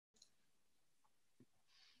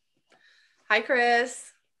Hi,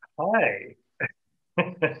 Chris. Hi.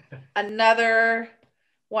 Another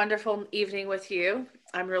wonderful evening with you.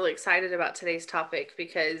 I'm really excited about today's topic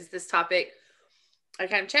because this topic I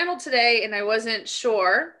kind of channeled today and I wasn't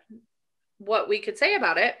sure what we could say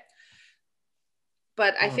about it,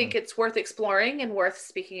 but I Hmm. think it's worth exploring and worth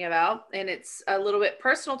speaking about. And it's a little bit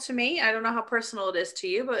personal to me. I don't know how personal it is to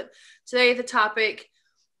you, but today the topic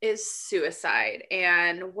is suicide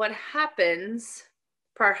and what happens,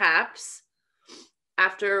 perhaps,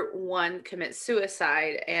 after one commits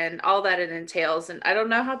suicide and all that it entails. And I don't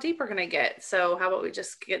know how deep we're going to get. So, how about we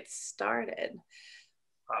just get started?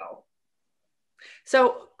 Wow.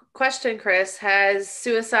 So, question, Chris, has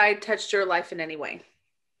suicide touched your life in any way?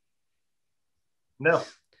 No,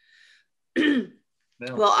 no.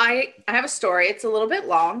 Well, I have a story. It's a little bit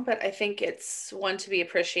long, but I think it's one to be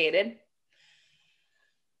appreciated.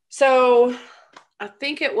 So, I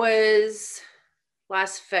think it was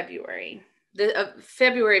last February,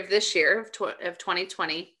 February of this year of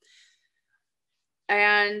 2020.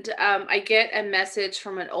 And I get a message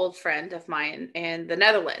from an old friend of mine in the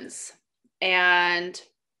Netherlands. And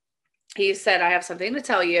he said, I have something to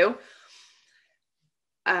tell you.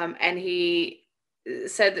 And he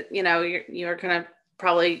said that, you're going to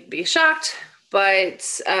probably be shocked,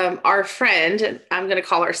 but our friend, and I'm going to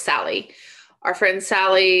call her Sally, our friend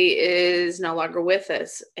Sally is no longer with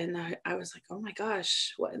us. And I was like, oh my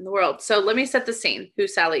gosh, what in the world? So let me set the scene who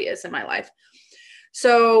Sally is in my life.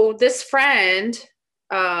 So this friend,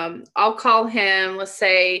 I'll call him, let's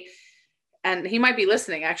say, and he might be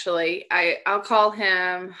listening actually. I'll call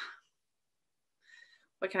him,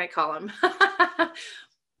 what can I call him?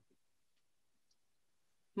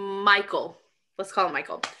 Michael. Let's call him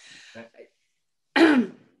Michael.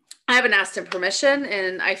 Okay. I haven't asked him permission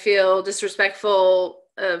and I feel disrespectful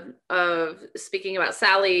of speaking about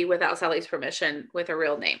Sally without Sally's permission with her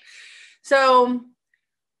real name. So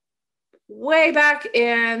way back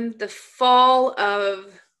in the fall of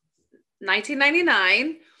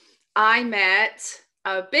 1999, I met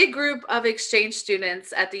a big group of exchange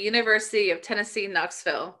students at the University of Tennessee,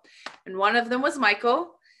 Knoxville. And one of them was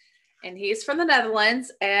Michael, and he's from the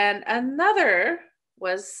Netherlands, and another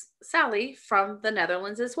was Sally from the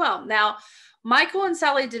Netherlands as well. Now, Michael and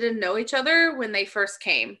Sally didn't know each other when they first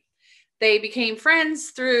came. They became friends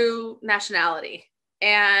through nationality.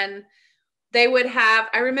 And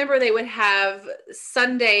I remember they would have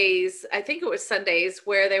Sundays, I think it was Sundays,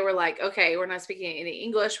 where they were like, okay, we're not speaking any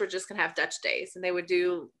English, we're just gonna have Dutch days. And they would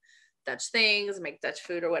do Dutch things, make Dutch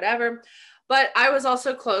food or whatever. But I was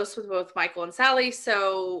also close with both Michael and Sally,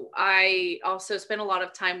 so I also spent a lot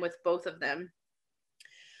of time with both of them.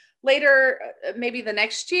 Later, maybe the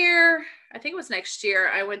next year, I think it was next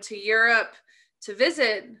year, I went to Europe to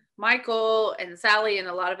visit Michael and Sally and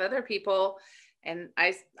a lot of other people. And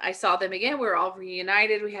I saw them again. We were all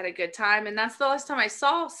reunited. We had a good time. And that's the last time I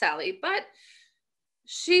saw Sally. But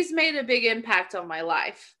she's made a big impact on my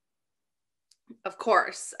life. Of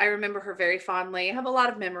course, I remember her very fondly. I have a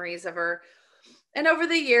lot of memories of her. And over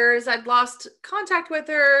the years, I'd lost contact with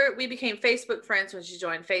her. We became Facebook friends when she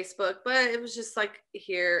joined Facebook, but it was just like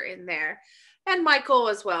here and there. And Michael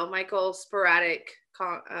as well. Michael, sporadic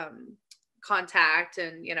contact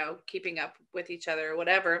and, keeping up with each other or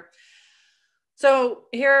whatever. So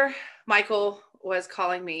here, Michael was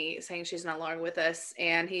calling me saying she's no longer with us.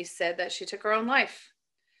 And he said that she took her own life.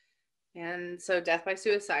 And so death by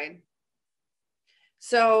suicide.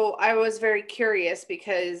 So I was very curious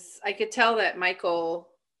because I could tell that Michael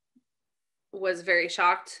was very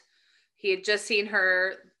shocked. He had just seen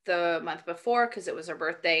her the month before because it was her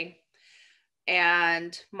birthday.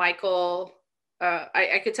 And Michael,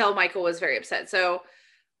 I could tell Michael was very upset. So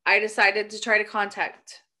I decided to try to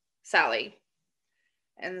contact Sally.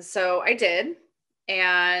 And so I did.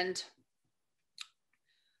 And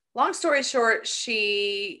long story short,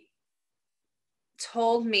 she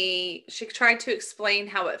tried to explain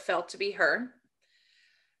how it felt to be her.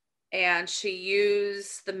 And she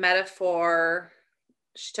used the metaphor.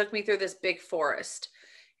 She took me through this big forest.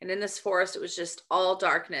 And in this forest, it was just all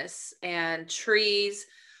darkness and trees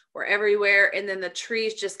were everywhere. And then the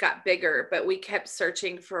trees just got bigger, but we kept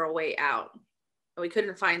searching for a way out. We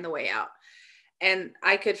couldn't find the way out. And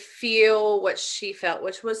I could feel what she felt,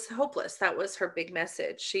 which was hopeless. That was her big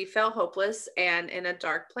message. She felt hopeless and in a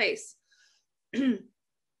dark place.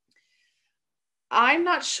 I'm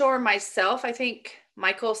not sure myself. I think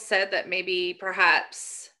Michael said that maybe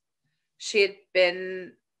perhaps she had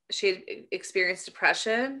been she had experienced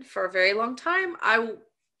depression for a very long time.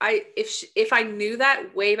 If I knew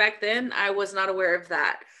that way back then, I was not aware of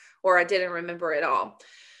that or I didn't remember it all.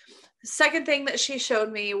 The second thing that she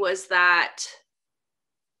showed me was that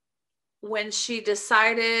when she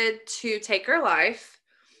decided to take her life,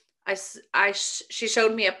 she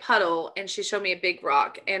showed me a puddle and she showed me a big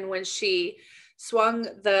rock. And when she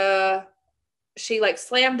she like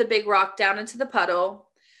slammed the big rock down into the puddle.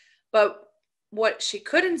 But what she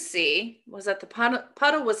couldn't see was that the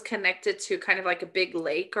puddle was connected to kind of like a big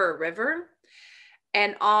lake or a river.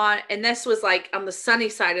 And this was like on the sunny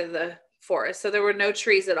side of the forest. So there were no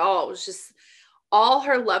trees at all. It was just all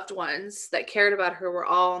her loved ones that cared about her were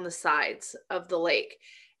all on the sides of the lake.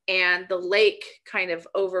 And the lake kind of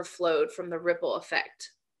overflowed from the ripple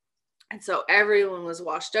effect. And so everyone was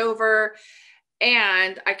washed over.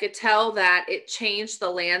 And I could tell that it changed the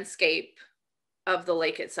landscape of the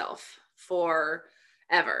lake itself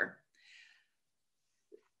forever.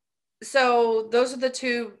 So those are the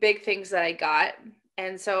two big things that I got.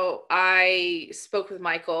 And so I spoke with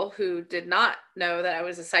Michael, who did not know that I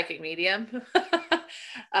was a psychic medium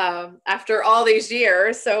after all these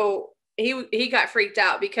years. So he got freaked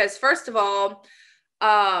out because, first of all,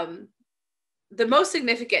 the most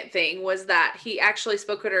significant thing was that he actually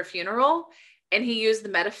spoke at her funeral, and he used the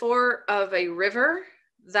metaphor of a river,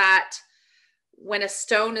 that when a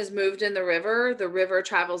stone is moved in the river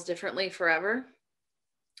travels differently forever.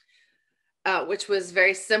 Which was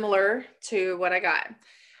very similar to what I got.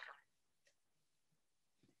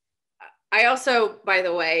 I also, by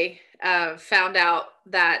the way, found out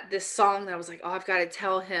that this song that I was like, oh, I've got to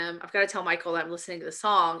tell Michael that I'm listening to the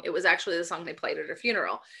song. It was actually the song they played at her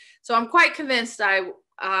funeral. So I'm quite convinced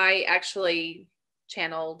I actually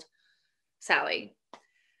channeled Sally.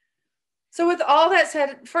 So with all that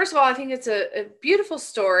said, first of all, I think it's a beautiful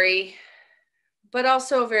story, but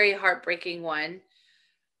also a very heartbreaking one.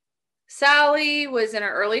 Sally was in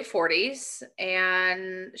her early 40s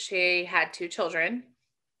and she had 2 children.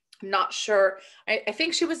 I'm not sure. I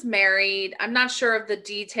think she was married. I'm not sure of the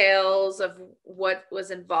details of what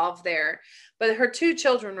was involved there, but her 2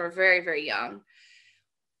 children were very, very young.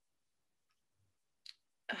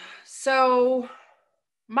 So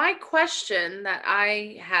my question that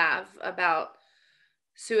I have about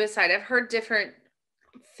suicide, I've heard different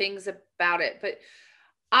things about it, but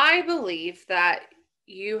I believe that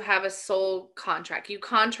you have a soul contract. You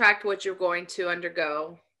contract what you're going to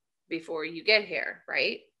undergo before you get here,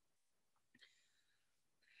 right?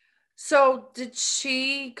 So did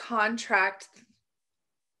she contract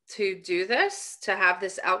to do this, to have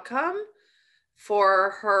this outcome,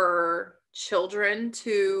 for her children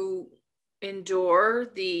to endure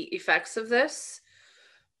the effects of this?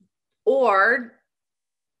 Or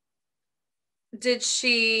did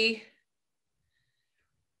she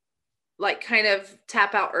like kind of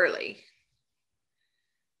tap out early?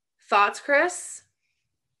 Thoughts, Chris?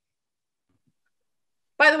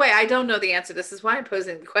 By the way, I don't know the answer. This is why I'm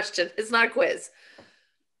posing the question. It's not a quiz.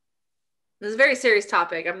 This is a very serious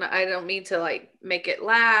topic. I don't mean to like make it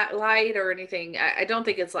light or anything. I don't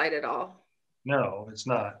think it's light at all. No, it's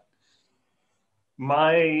not.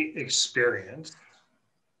 My experience,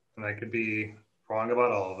 and I could be wrong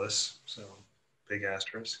about all of this, so big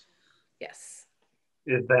asterisk, Yes.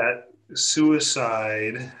 is that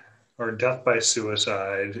suicide or death by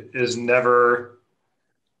suicide is never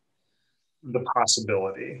the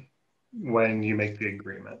possibility when you make the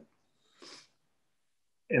agreement.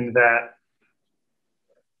 In that,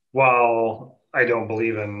 while I don't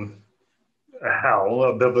believe in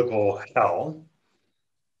a biblical hell,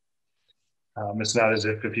 it's not as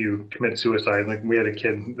if you commit suicide. Like, we had a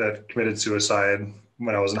kid that committed suicide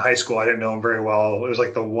when I was in high school. I didn't know him very well. It was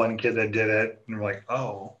like the one kid that did it, and we're like,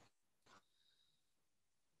 oh,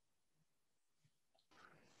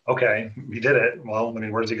 okay, he did it. Well, I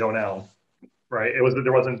mean, where does he go now? Right?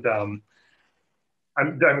 There wasn't. I'm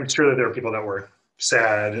sure that there were people that were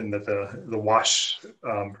sad, and that the wash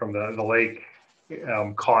from the lake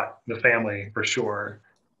caught the family for sure.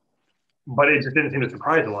 But it just didn't seem to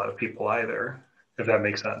surprise a lot of people either, if that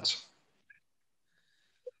makes sense.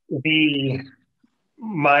 The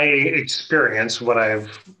My experience when I've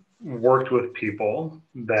worked with people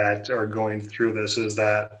that are going through this is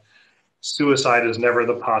that suicide is never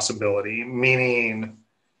the possibility, meaning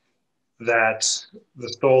that the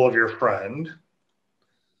soul of your friend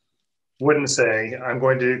wouldn't say, I'm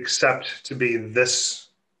going to accept to be this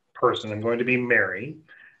person, I'm going to be Mary,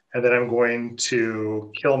 and then I'm going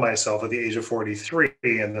to kill myself at the age of 43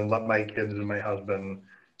 and then let my kids and my husband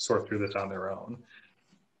sort through this on their own.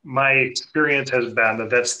 My experience has been that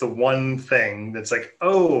that's the one thing that's like,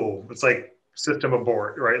 oh, it's like system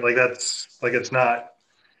abort, right? Like, that's like, it's not,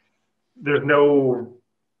 there's no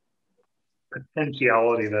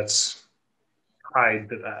potentiality that's tied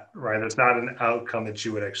to that, right? That's not an outcome that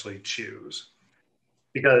you would actually choose.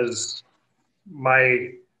 Because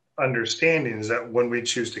my understanding is that when we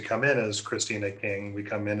choose to come in as Christina King, we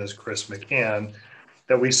come in as Chris McCann,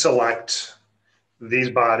 that we select these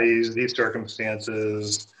bodies, these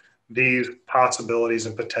circumstances, these possibilities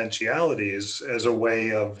and potentialities as a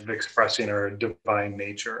way of expressing our divine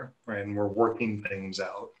nature, right? And we're working things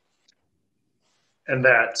out. And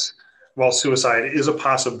that while suicide is a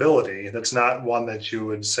possibility, that's not one that you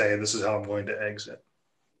would say, this is how I'm going to exit.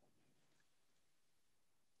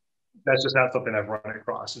 That's just not something I've run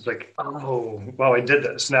across. It's like, oh, well, I did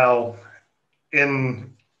this. Now,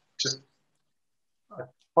 in just a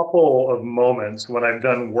couple of moments when I've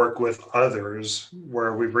done work with others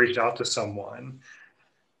where we've reached out to someone,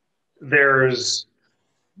 there's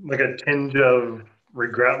like a tinge of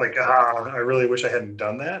regret, like, I really wish I hadn't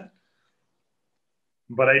done that.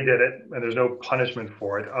 But I did it, and there's no punishment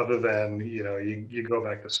for it other than, you go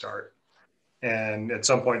back to start. And at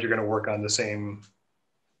some point, you're going to work on the same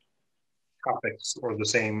topics or the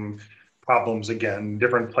same problems again,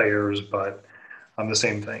 different players, but on the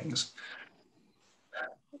same things.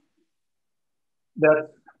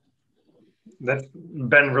 That that's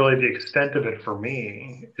been really the extent of it for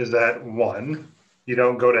me. Is that one, you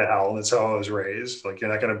don't go to hell. That's how I was raised. Like,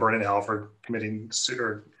 you're not going to burn in hell for committing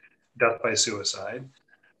or death by suicide.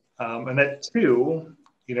 And that two,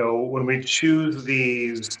 when we choose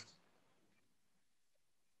these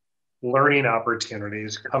learning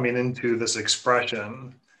opportunities coming into this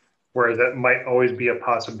expression, where that might always be a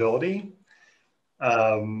possibility,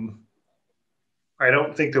 um, I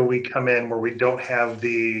don't think that we come in where we don't have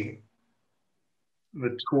the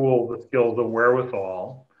tool, the skill, the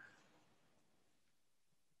wherewithal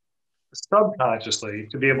subconsciously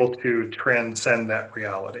to be able to transcend that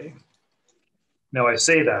reality. Now I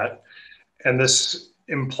say that, and this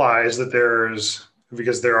implies that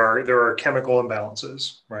because there are chemical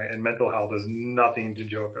imbalances, right? And mental health is nothing to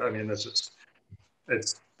joke. I mean, there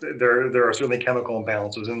are certainly chemical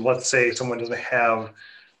imbalances. And let's say someone doesn't have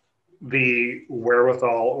the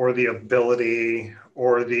wherewithal or the ability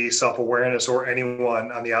or the self-awareness or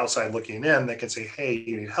anyone on the outside looking in that can say, hey,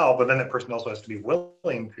 you need help. But then that person also has to be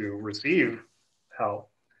willing to receive help.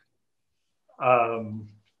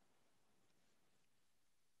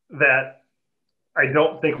 That I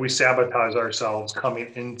don't think we sabotage ourselves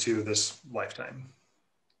coming into this lifetime.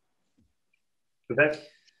 Did that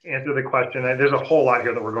answer the question? There's a whole lot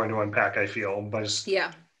here that we're going to unpack, I feel. But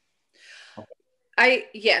Yeah.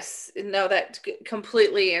 Yes, no, that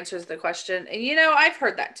completely answers the question. And I've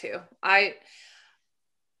heard that too.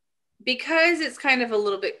 Because it's kind of a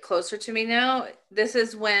little bit closer to me now, this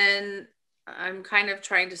is when I'm kind of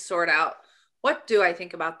trying to sort out, what do I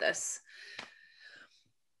think about this?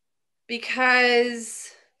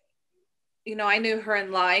 Because, I knew her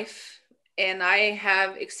in life, and I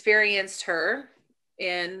have experienced her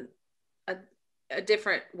in a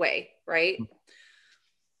different way, right?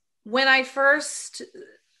 When I first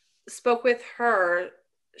spoke with her,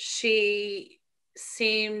 she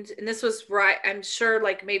seemed, and this was right, I'm sure,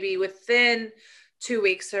 like maybe within 2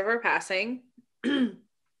 weeks of her passing,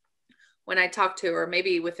 when I talked to her,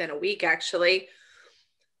 maybe within a week actually,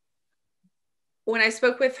 when I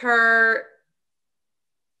spoke with her,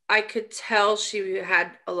 I could tell she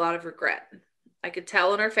had a lot of regret. I could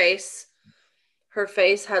tell in her face. Her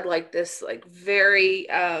face had like this like very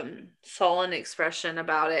sullen expression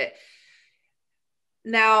about it.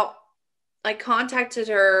 Now, I contacted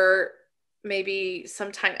her maybe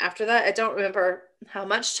sometime after that. I don't remember how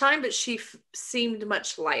much time, but she seemed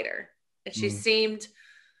much lighter. And she seemed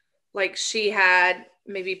like she had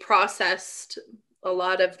maybe processed a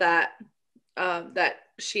lot of that that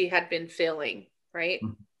she had been feeling, right?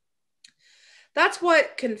 That's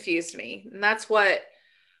what confused me. And that's what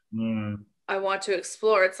I want to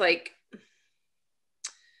explore. It's like,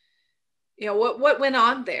 what went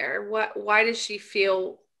on there? Why does she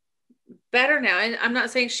feel better now? And I'm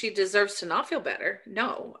not saying she deserves to not feel better.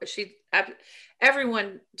 No,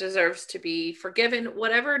 everyone deserves to be forgiven.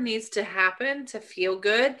 Whatever needs to happen to feel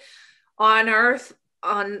good on earth,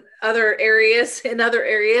 in other areas,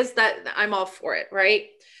 that I'm all for it, right?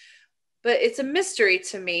 But it's a mystery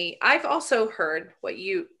to me. I've also heard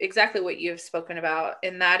exactly what you have spoken about,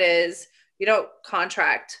 and that is, you don't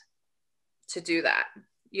contract to do that.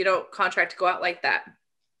 You don't contract to go out like that.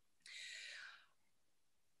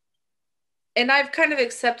 And I've kind of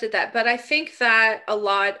accepted that, but I think that a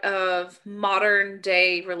lot of modern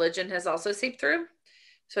day religion has also seeped through,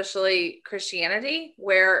 especially Christianity,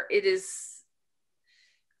 where it is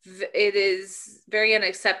very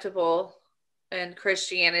unacceptable in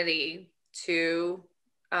Christianity to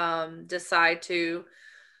decide to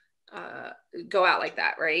go out like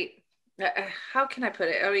that, right? How can I put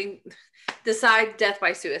it? I mean, decide death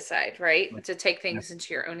by suicide, right? To take Yeah. things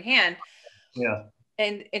into your own hand Yeah.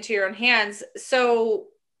 and into your own hands. So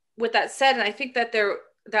with that said, and I think that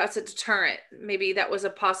that's a deterrent. Maybe that was a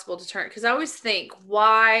possible deterrent, because I always think,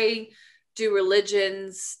 why do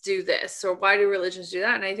religions do this, or why do religions do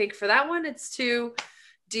that? And I think for that one, it's to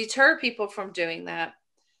deter people from doing that.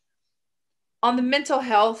 On the mental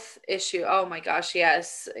health issue, oh my gosh,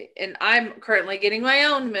 yes. And I'm currently getting my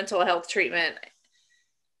own mental health treatment.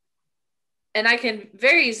 And I can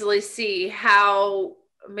very easily see how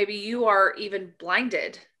maybe you are even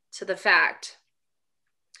blinded to the fact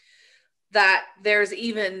that there's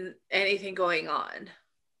even anything going on.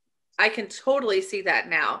 I can totally see that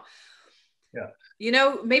now. Yeah. You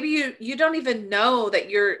know, maybe you don't even know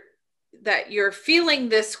that you're feeling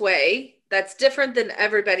this way that's different than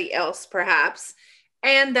everybody else, perhaps,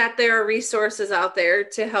 and that there are resources out there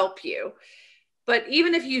to help you. But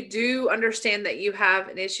even if you do understand that you have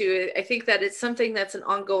an issue, I think that it's something that's an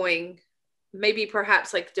ongoing, maybe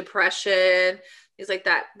perhaps like depression, things like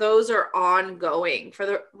that. Those are ongoing for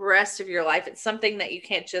the rest of your life. It's something that you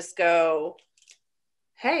can't just go,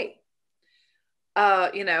 hey,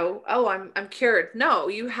 oh, I'm cured. No,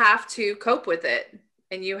 you have to cope with it,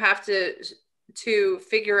 and you have to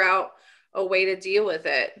figure out a way to deal with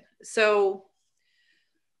it. So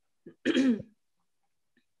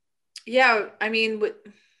yeah, I mean,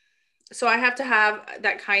 so I have to have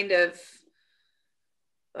that kind of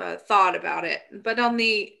thought about it. But on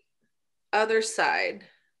the other side,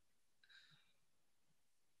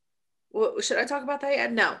 should I talk about that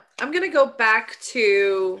yet? No, I'm going to go back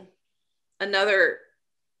to another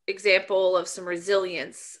example of some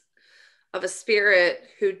resilience of a spirit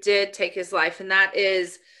who did take his life. And that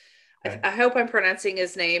is, Okay. I hope I'm pronouncing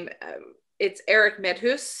his name. It's Eric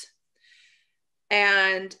Medhus.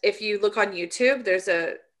 And if you look on YouTube, there's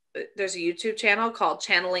a YouTube channel called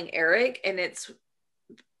Channeling Eric, and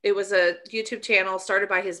it was a YouTube channel started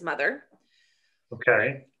by his mother.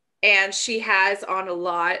 Okay. And she has on a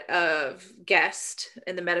lot of guests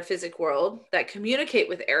in the metaphysic world that communicate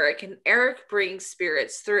with Eric, and Eric brings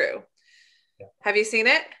spirits through. Yeah. Have you seen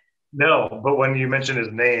it? No, but when you mentioned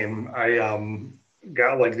his name, I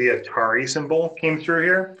got like the Atari symbol came through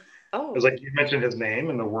here. Oh. It was like you mentioned his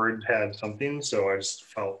name and the word had something, so I just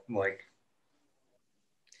felt like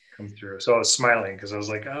come through. So I was smiling because I was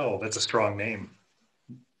like, oh, that's a strong name.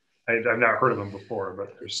 I've not heard of him before,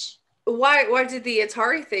 but there's why did the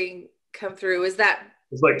Atari thing come through? Is that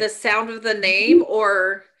like the sound of the name,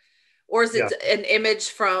 or is it an image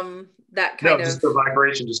from that kind of? Just the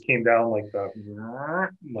vibration just came down like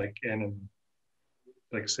in and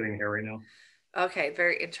like sitting here right now. Okay,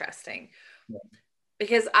 very interesting. Yeah.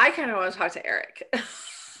 Because I kind of want to talk to Eric.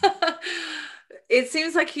 It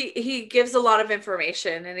seems like he gives a lot of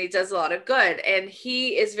information and he does a lot of good, and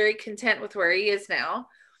he is very content with where he is now.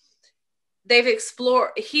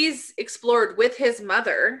 He's explored with his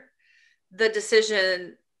mother the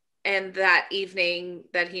decision and that evening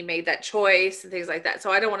that he made that choice and things like that. So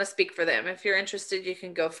I don't want to speak for them. If you're interested, you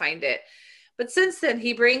can go find it. But since then,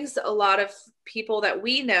 he brings a lot of people that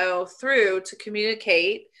we know through to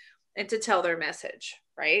communicate and to tell their message,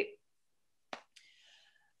 right?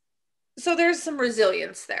 So there's some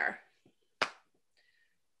resilience there.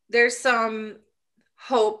 There's some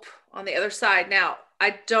hope on the other side. Now,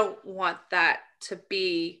 I don't want that to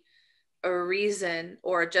be a reason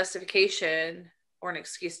or a justification or an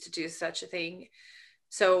excuse to do such a thing.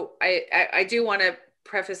 So I do want to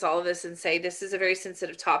preface all of this and say this is a very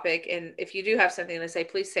sensitive topic, and if you do have something to say,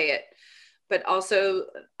 please say it. But also,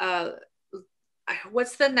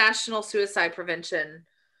 what's the National Suicide Prevention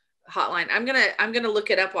Hotline? I'm gonna look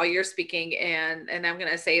it up while you're speaking, and I'm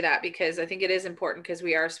gonna say that because I think it is important, because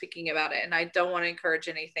we are speaking about it, and I don't want to encourage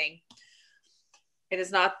anything. It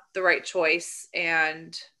is not the right choice,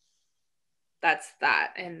 and that's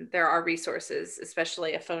that. And there are resources,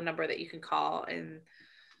 especially a phone number that you can call, and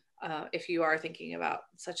if you are thinking about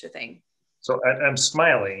such a thing. So I'm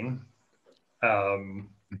smiling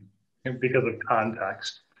because of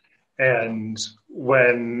context. And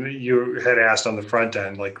when you had asked on the front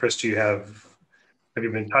end, like, Chris, have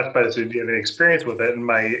you been touched by this? Do you have any experience with it? And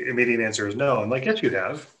my immediate answer is no. I'm like, yes, you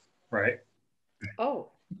have, right?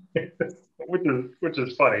 Oh. which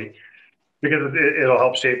is funny, because it'll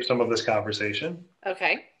help shape some of this conversation.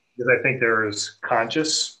 Okay. Because I think there is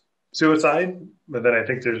conscious suicide, but then I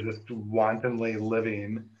think there's just wantonly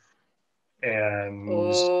living. And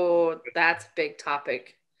oh, that's a big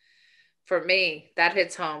topic for me. That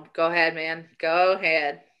hits home. Go ahead, man. Go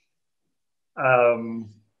ahead. And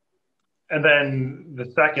then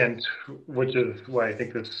the second, which is why I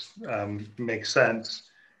think this makes sense,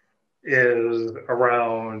 is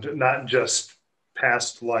around not just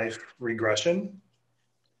past life regression,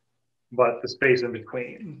 but the space in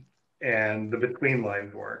between and the between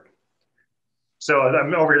lives work. So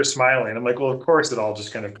I'm over here smiling. I'm like, well, of course it all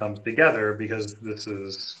just kind of comes together because this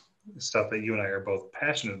is stuff that you and I are both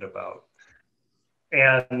passionate about.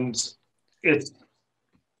 And it's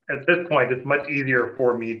at this point, it's much easier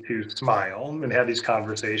for me to smile and have these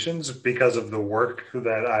conversations because of the work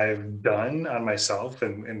that I've done on myself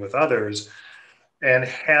and with others, and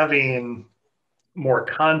having more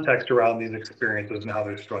context around these experiences and how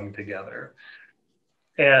they're strung together.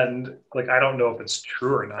 And like, I don't know if it's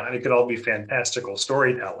true or not. It could all be fantastical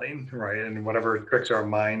storytelling, right? And whatever tricks our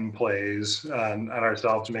mind plays on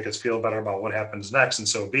ourselves to make us feel better about what happens next, and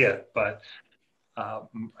so be it. But I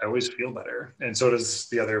always feel better. And so does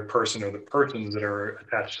the other person or the persons that are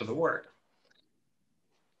attached to the work.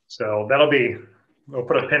 So we'll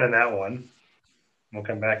put a pin in that one. We'll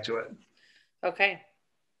come back to it. Okay.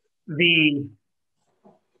 The,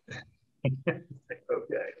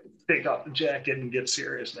 okay, take off the jacket and get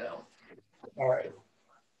serious now. All right.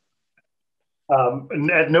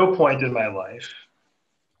 At no point in my life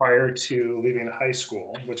prior to leaving high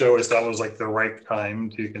school, which I always thought was like the right time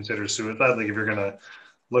to consider suicide. Like if you're going to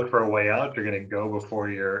look for a way out, you're going to go before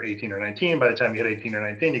you're 18 or 19. By the time you hit 18 or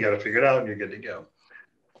 19, you got to figure it out and you're good to go.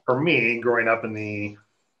 For me, growing up in the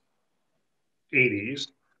 80s,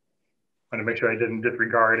 I want to make sure I didn't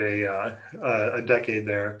disregard a decade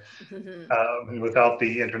there. Without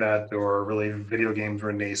the internet or really video games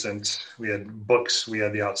were nascent, we had books, we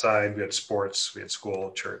had the outside, we had sports, we had school,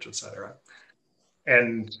 church, etc.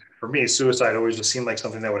 And for me, suicide always just seemed like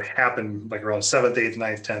something that would happen like around 7th, 8th,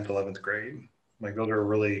 9th, 10th, 11th grade. Like those are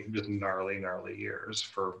really just gnarly years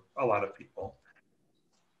for a lot of people.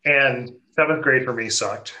 And 7th grade for me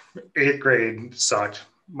sucked. 8th grade sucked.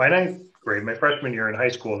 My 9th grade, my freshman year in high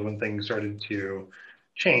school is when things started to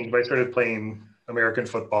change. But I started playing American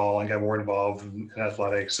football and got more involved in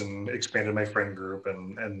athletics and expanded my friend group,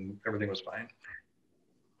 and everything was fine.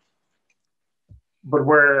 But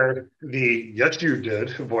where the yes you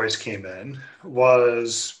did voice came in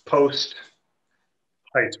was post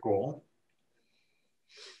high school,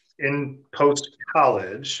 in post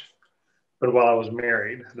college, but while I was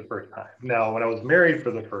married the first time. Now, when I was married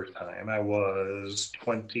for the first time, I was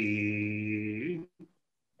 20,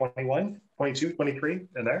 21, 22, 23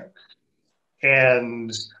 in there.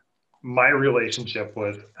 And my relationship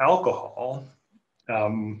with alcohol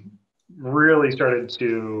um, really started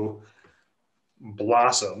to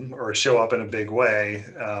blossom or show up in a big way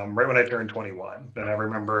right when I turned 21. And I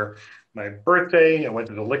remember my birthday, I went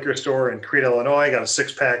to the liquor store in Crete, Illinois, got a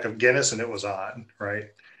 6-pack of Guinness, and it was on, right?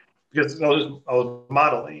 Because I was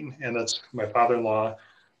modeling, and that's my father-in-law.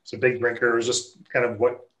 It's a big drinker. It was just kind of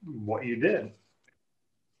what you did,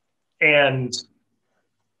 and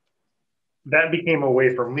that became a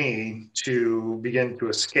way for me to begin to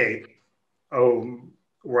escape. Oh,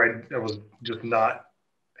 where I was just not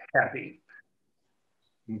happy.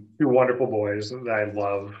 2 wonderful boys that I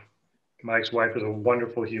love. My ex-wife is a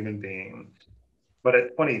wonderful human being. But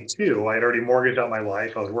at 22, I had already mortgaged out my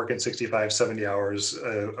life. I was working 65, 70 hours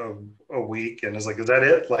a week. And I was like, is that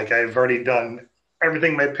it? Like, I've already done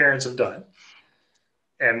everything my parents have done.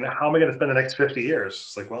 And how am I going to spend the next 50 years?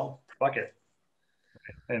 It's like, well, fuck it.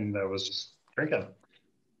 And I was just drinking.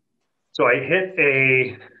 So I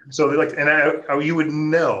hit so like, and you would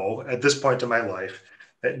know at this point in my life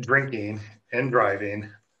that drinking and driving,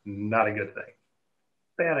 not a good thing.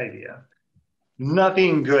 Bad idea.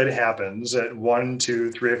 Nothing good happens at 1,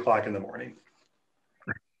 2, 3 o'clock in the morning.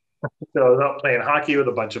 So I was out playing hockey with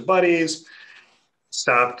a bunch of buddies,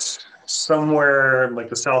 stopped somewhere in like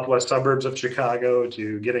the southwest suburbs of Chicago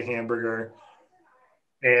to get a hamburger.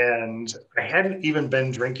 And I hadn't even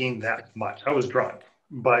been drinking that much. I was drunk,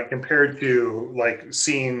 but compared to like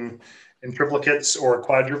seeing in triplicates or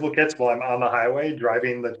quadruplicates while I'm on the highway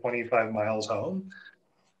driving the 25 miles home,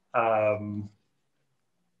 um,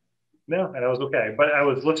 no, and I was okay. But I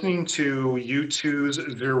was listening to U2's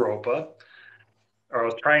Zeropa, or I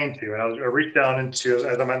was trying to, and I reached down into,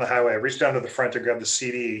 as I'm on the highway, I reached down to the front to grab the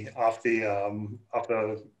CD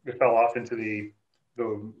it fell off into the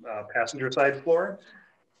passenger side floor.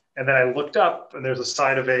 And then I looked up and there's a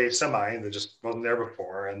side of a semi that just wasn't there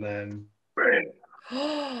before. And then, bang.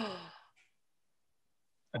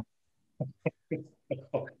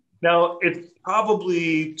 Now it's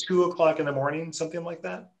probably 2 o'clock in the morning, something like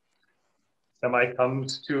that. Semi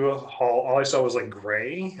comes to a halt. All I saw was like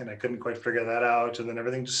gray and I couldn't quite figure that out. And then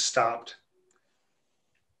everything just stopped.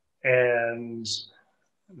 And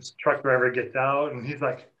this truck driver gets out and he's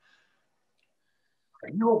like, are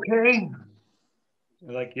you okay?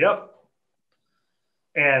 They're like, yep.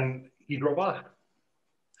 And he drove off.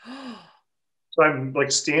 So I'm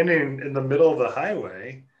like standing in the middle of the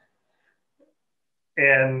highway,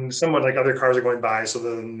 and someone like other cars are going by. So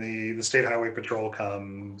then the state highway patrol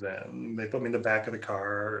comes and they put me in the back of the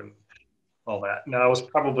car and all that. Now I was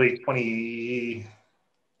probably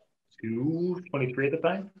 22, 23 at the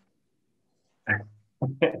time.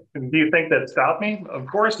 Do you think that stopped me? Of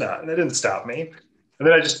course not. That didn't stop me. And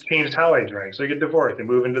then I just changed how I drank. So I get divorced and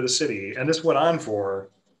move into the city. And this went on for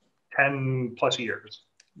 10 plus years.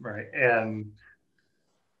 Right. And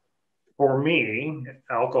for me,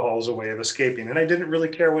 alcohol is a way of escaping. And I didn't really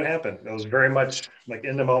care what happened. It was very much like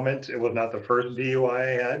in the moment. It was not the first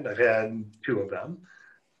DUI I had. I've had two of them.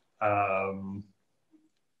 Um,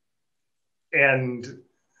 and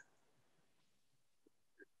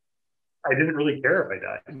I didn't really care if I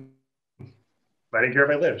died. I didn't care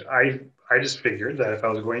if I lived. I just figured that if I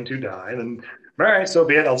was going to die, then all right, so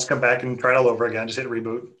be it. I'll just come back and try it all over again. Just hit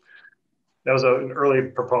reboot. That was an early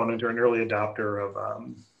proponent or an early adopter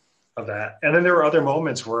of that. And then there were other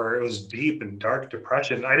moments where it was deep and dark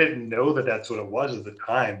depression. I didn't know that that's what it was at the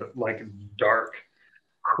time, but like dark.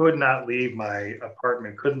 Could not leave my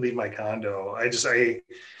apartment. Couldn't leave my condo. I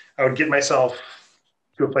would get myself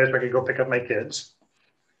to a place where I could go pick up my kids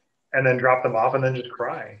and then drop them off and then just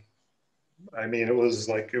cry. I mean, it was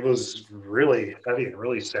really heavy and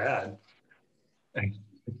really sad. It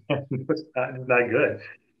was not good.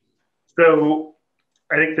 So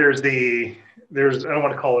I think there's I don't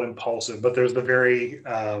want to call it impulsive, but there's the very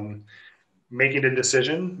making a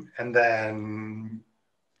decision and then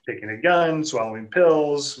taking a gun, swallowing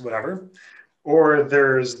pills, whatever. Or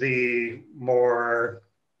there's the more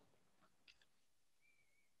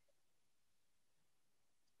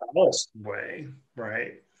honest way,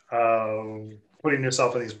 right? Of putting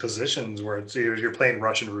yourself in these positions where you're playing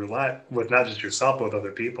Russian roulette with not just yourself, but with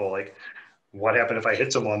other people. Like, what happened if I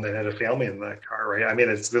hit someone that had a family in that car, right? I mean,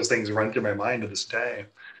 it's those things run through my mind to this day.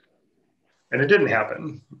 And it didn't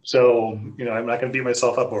happen. So, I'm not going to beat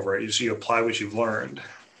myself up over it. You apply what you've learned.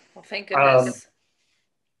 Well, thank Um, goodness.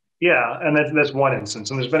 yeah, and that's one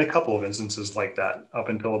instance. And there's been a couple of instances like that up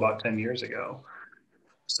until about 10 years ago.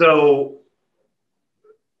 So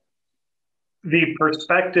the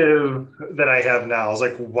perspective that I have now is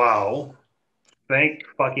like, wow, thank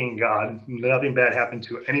fucking God, nothing bad happened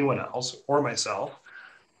to anyone else or myself.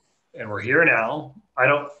 And we're here now. I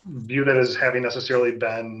don't view that as having necessarily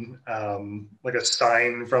been like a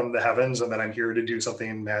sign from the heavens and that I'm here to do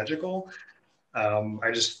something magical.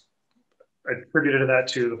 I just attributed that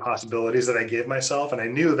to the possibilities that I gave myself. And I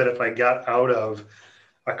knew that if I got out of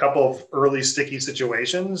a couple of early sticky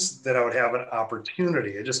situations, that I would have an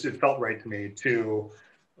opportunity. It felt right to me to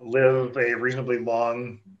live a reasonably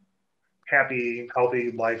long, happy,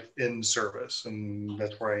 healthy life in service. And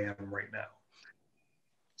that's where I am right now.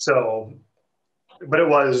 So, but that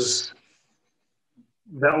was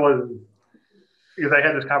because I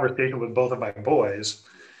had this conversation with both of my boys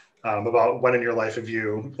about when in your life have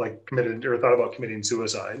you like committed or thought about committing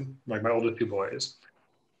suicide, like my oldest two boys.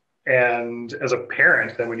 And as a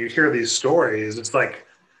parent, then when you hear these stories, it's like,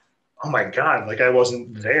 oh my God, like I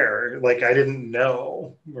wasn't there. Like I didn't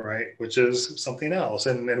know, right? Which is something else.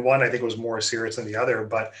 And one I think was more serious than the other,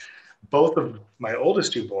 but both of my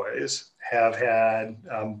oldest two boys have had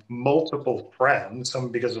multiple friends, some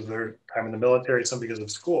because of their time in the military, some because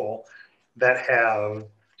of school, that have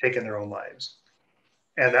taken their own lives.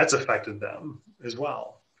 And that's affected them as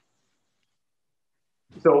well.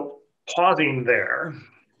 So pausing there,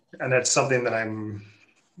 and that's something that I'm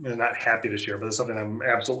not happy to share, but it's something I'm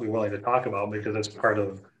absolutely willing to talk about because it's part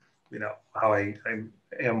of, how I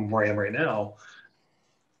am where I am right now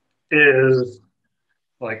is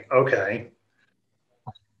like, okay,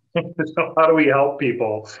 so how do we help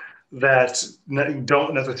people that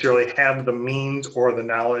don't necessarily have the means or the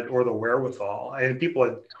knowledge or the wherewithal? And people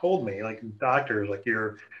had told me, like doctors, like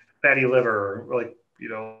your fatty liver, like,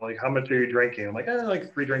 like how much are you drinking? I'm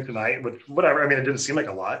like 3 drinks a night, which whatever. I mean, it didn't seem like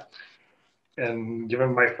a lot. And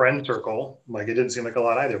given my friend circle, like it didn't seem like a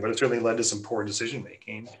lot either, but it certainly led to some poor decision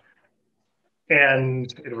making.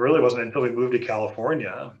 And it really wasn't until we moved to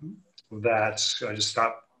California that I just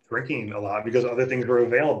stopped drinking a lot because other things were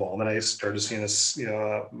available. And then I started seeing a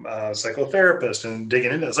psychotherapist and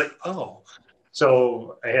digging into it. It's like, oh,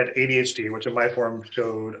 so I had ADHD, which in my form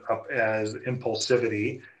showed up as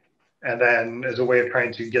impulsivity. And then as a way of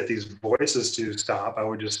trying to get these voices to stop, I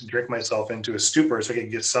would just drink myself into a stupor so I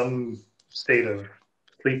could get some state of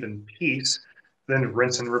sleep and peace, then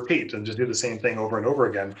rinse and repeat and just do the same thing over and over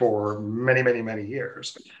again for many, many, many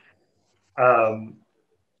years. Um,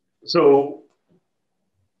 so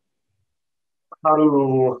how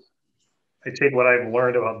do I take what I've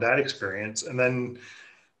learned about that experience and then,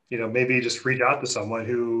 maybe just reach out to someone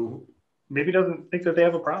who maybe doesn't think that they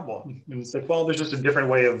have a problem. And it's like, well, there's just a different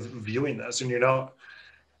way of viewing this. And,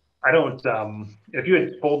 I don't, if you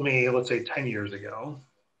had told me, let's say 10 years ago,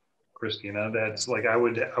 Christina, that's like, I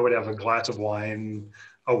would have a glass of wine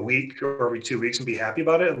a week or every 2 weeks and be happy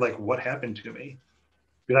about it. And like, what happened to me?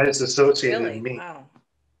 Because I just associated Really? me Wow.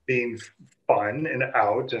 being fun and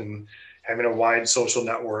out and having a wide social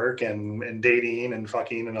network and dating and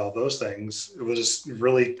fucking and all those things. It was just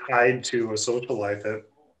really tied to a social life that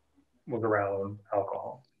was around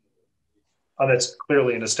alcohol. That's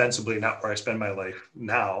clearly and ostensibly not where I spend my life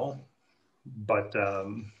now, but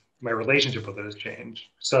my relationship with it has changed.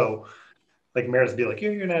 So, like Meredith would be like,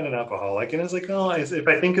 you're not an alcoholic. And it's like, oh, if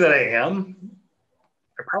I think that I am,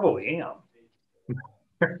 I probably am.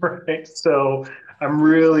 Right. So I'm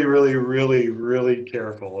really, really, really, really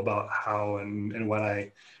careful about how and when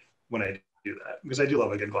I do that because I do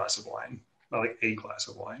love a good glass of wine. I like a glass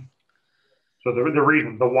of wine. So the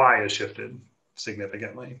reason the why has shifted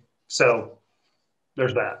significantly. So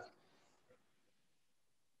there's that.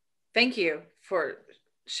 Thank you for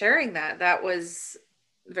sharing that. That was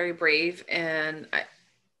very brave and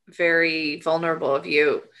very vulnerable of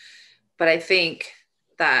you. But I think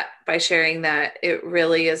that by sharing that, it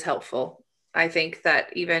really is helpful. I think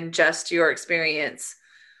that even just your experience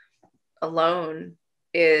alone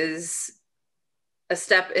is a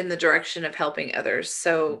step in the direction of helping others.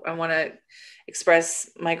 So I want to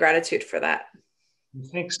express my gratitude for that.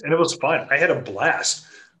 Thanks. And it was fun. I had a blast,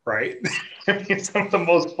 right? I mean, some of the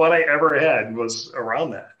most fun I ever had was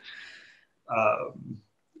around that.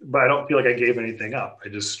 But I don't feel like I gave anything up. I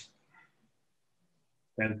just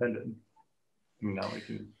transcended. Now we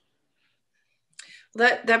can.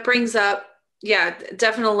 That brings up, yeah,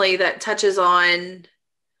 definitely that touches on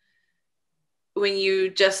when you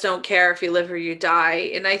just don't care if you live or you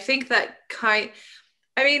die. And I think that I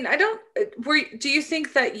mean, I don't, do you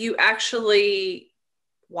think that you actually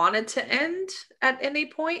wanted to end at any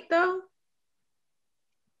point though?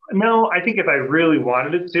 No, I think if I really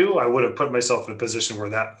wanted it to, I would have put myself in a position where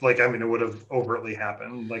that, like, I mean, it would have overtly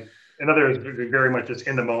happened. Like, in other words, very much just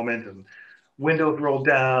in the moment and windows rolled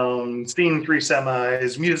down, seeing three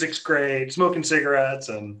semis, music's great, smoking cigarettes,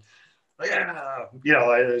 and yeah,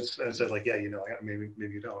 I said like, yeah, maybe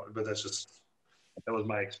you don't, but that was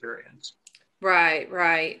my experience. Right,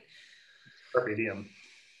 right. Carpe diem.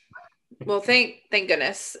 Well, thank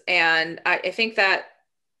goodness. And I think that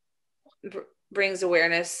brings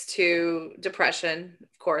awareness to depression,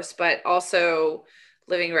 of course, but also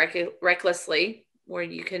living recklessly, where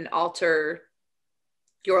you can alter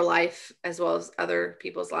your life as well as other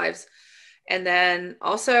people's lives. And then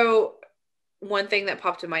also, one thing that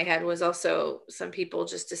popped in my head was also some people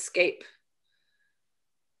just escape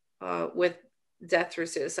with death through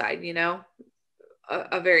suicide,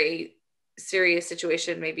 a very serious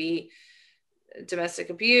situation, maybe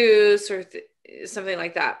domestic abuse or something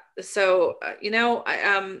like that. So,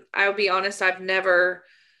 I'll be honest, I've never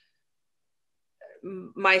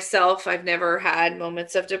had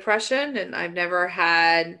moments of depression, and I've never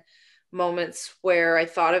had moments where I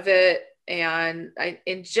thought of it. And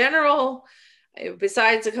in general,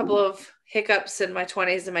 besides a couple of hiccups in my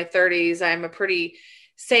 20s and my 30s, I'm a pretty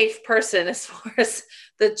safe person as far as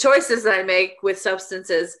the choices that I make with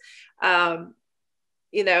substances. Um,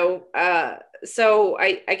 so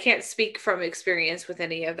I can't speak from experience with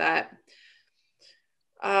any of that.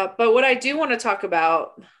 But what I do want to talk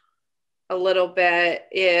about a little bit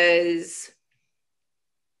is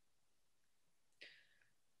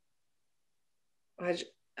I,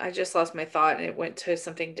 I just lost my thought and it went to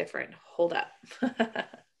something different. Hold up.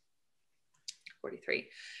 43.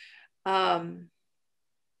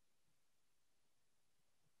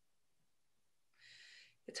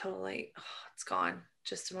 It's gone.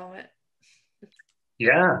 Just a moment.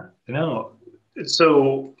 Yeah,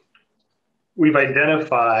 so we've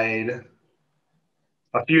identified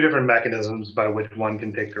a few different mechanisms by which one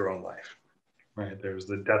can take their own life. Right? There's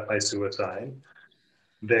the death by suicide.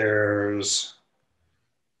 There's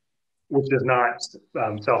which is not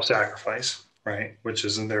self-sacrifice, right? Which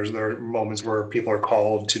is, and there are moments where people are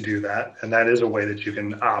called to do that, and that is a way that you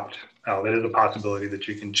can opt out. That is a possibility that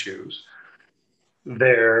you can choose.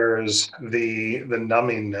 There's the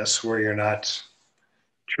numbingness where you're not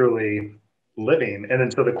truly living, and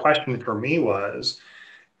then so the question for me was,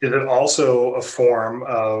 is it also a form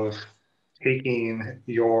of taking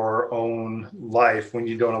your own life when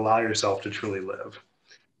you don't allow yourself to truly live?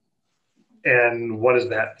 And what does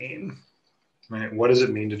that mean? Right? What does it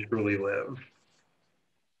mean to truly live?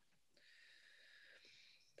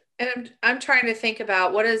 And I'm trying to think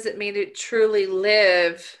about what does it mean to truly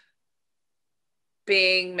live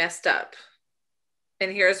being messed up.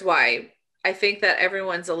 And here's why. I think that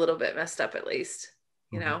everyone's a little bit messed up, at least,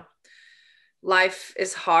 you Mm-hmm. know. Life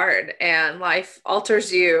is hard and life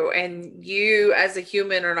alters you, and you as a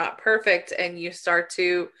human are not perfect, and you start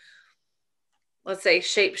to, let's say,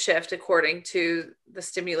 shape shift according to the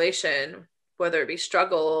stimulation, whether it be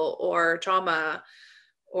struggle or trauma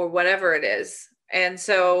or whatever it is. And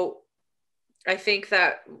so I think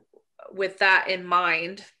that with that in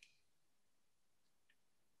mind,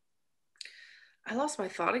 I lost my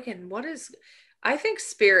thought again. I think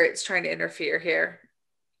spirit's trying to interfere here.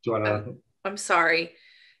 Do you I'm, want to I'm sorry.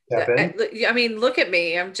 tap in? I mean, look at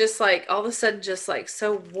me. I'm just like all of a sudden just like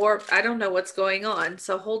so warped. I don't know what's going on.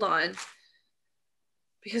 So hold on.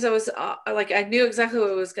 Because I was like, I knew exactly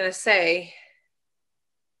what I was going to say.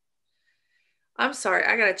 I'm sorry.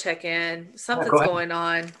 I got to check in. Yeah, go Something's ahead. going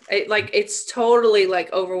on. It's totally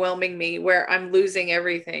like overwhelming me where I'm losing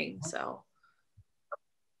everything. So,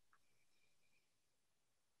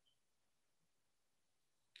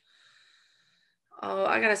 oh,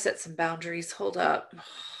 I got to set some boundaries. Hold up.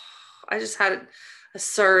 I just had a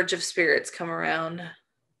surge of spirits come around.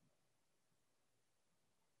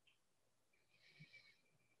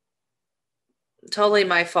 Totally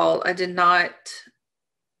my fault. I did not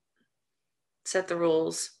set the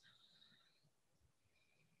rules.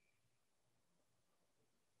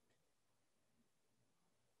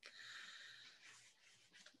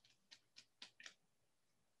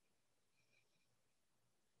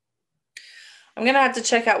 I'm gonna have to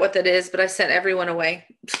check out what that is, but I sent everyone away.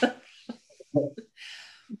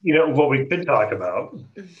 What we could talk about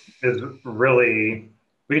is really,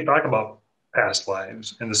 we could talk about past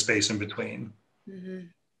lives and the space in between,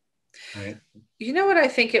 Mm-hmm. right? You know what I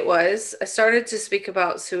think it was? I started to speak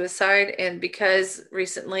about suicide, and because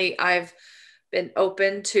recently I've been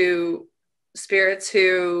open to spirits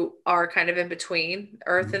who are kind of in between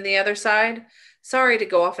Earth Mhm. and the other side. Sorry to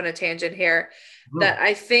go off on a tangent here. That Mhm.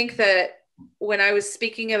 I think that when I was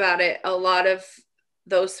speaking about it, a lot of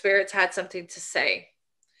those spirits had something to say.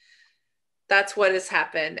 That's what has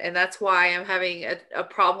happened, and that's why I'm having a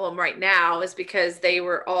problem right now, is because they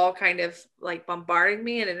were all kind of like bombarding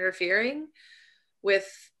me and interfering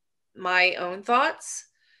with my own thoughts.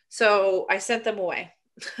 So I sent them away.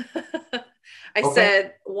 I Okay.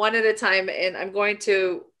 said one at a time, and I'm going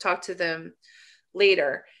to talk to them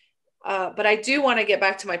later. But I do want to get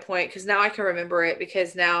back to my point because now I can remember it,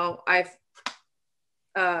 because now I've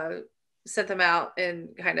uh, sent them out and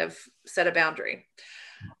kind of set a boundary.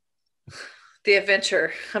 The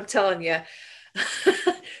adventure, I'm telling you.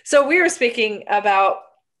 So we were speaking about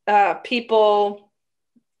people.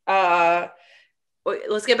 Uh,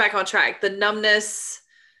 let's get back on track. The numbness.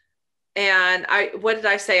 And what did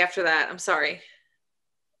I say after that? I'm sorry.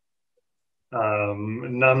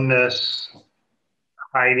 Numbness,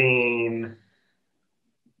 hiding,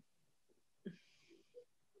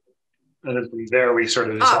 and from there we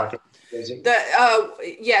sort of just Ah, talked about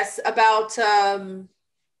the yes, about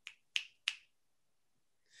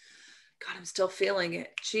God, I'm still feeling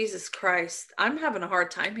it. Jesus Christ. I'm having a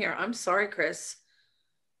hard time here. I'm sorry, Chris.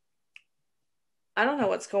 I don't know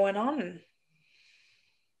what's going on.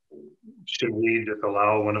 should we just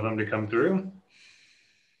allow one of them to come through?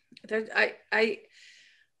 There, I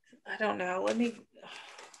don't know. I mean,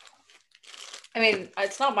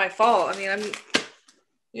 it's not my fault. I mean, I'm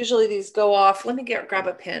usually these go off. Let me grab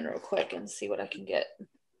a pen real quick and see what I can get.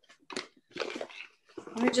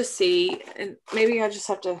 Let me just see, and maybe I just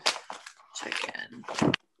have to check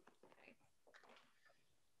in.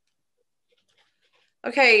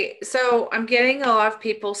 Okay, so I'm getting a lot of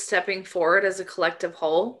people stepping forward as a collective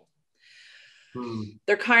whole. Hmm.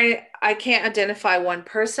 They're I can't identify one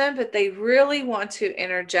person, but they really want to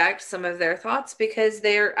interject some of their thoughts because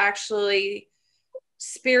they're actually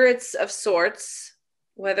spirits of sorts,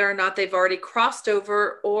 whether or not they've already crossed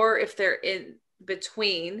over or if they're in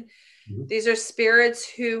between. Mhm. These are spirits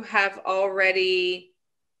who have already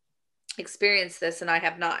experienced this and I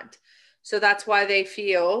have not. So that's why they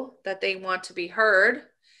feel that they want to be heard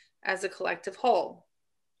as a collective whole.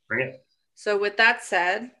 Bring it. So, with that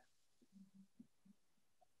said,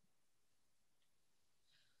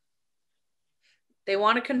 they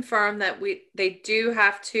want to confirm that they do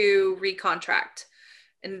have to recontract.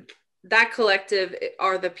 And that collective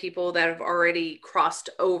are the people that have already crossed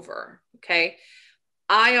over. Okay.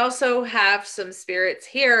 I also have some spirits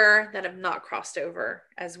here that have not crossed over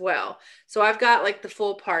as well. So I've got like the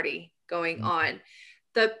full party going on.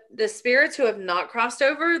 The spirits who have not crossed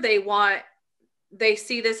over, they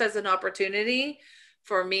see this as an opportunity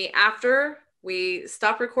for me after We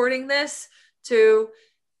stop recording this to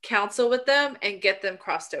counsel with them and get them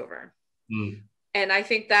crossed over. Mm. And I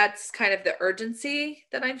think that's kind of the urgency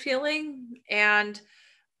that I'm feeling. And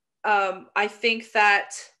I think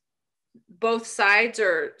that both sides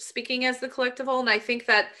are speaking as the collective whole. And I think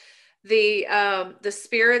that the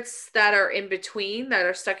spirits that are in between, that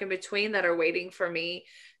are stuck in between, that are waiting for me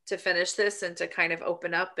to finish this and to kind of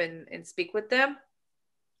open up and speak with them,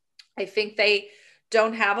 I think they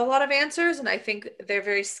don't have a lot of answers. And I think they're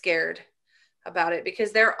very scared about it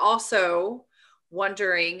because they're also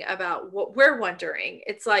wondering about what we're wondering.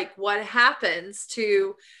 It's like, what happens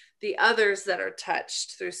to the others that are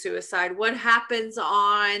touched through suicide? What happens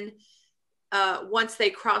on once they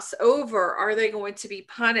cross over? Are they going to be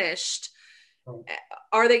punished?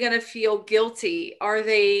 Are they going to feel guilty? Are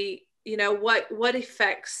they, what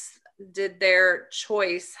effects did their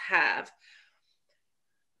choice have?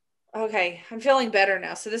 Okay, I'm feeling better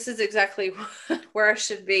now. So this is exactly where I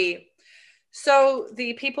should be. So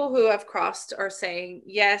the people who have crossed are saying,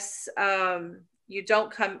 yes, you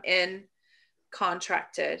don't come in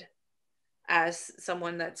contracted as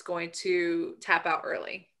someone that's going to tap out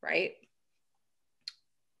early, right?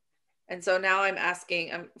 And so now I'm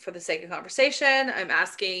asking, for the sake of conversation, I'm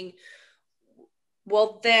asking,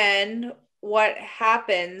 well, then what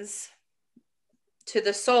happens to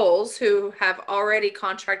the souls who have already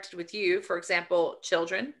contracted with you, for example,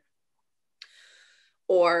 children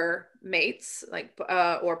or mates, like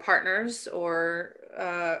or partners or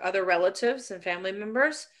other relatives and family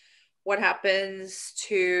members? What happens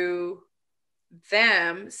to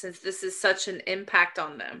them since this is such an impact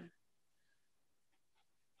on them?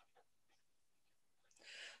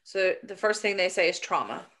 So the first thing they say is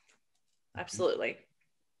trauma. Absolutely.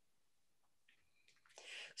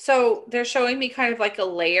 So they're showing me kind of like a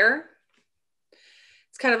layer.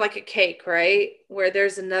 It's kind of like a cake, right? Where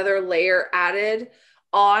there's another layer added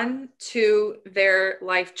on to their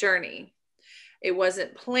life journey. It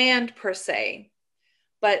wasn't planned per se,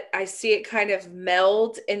 but I see it kind of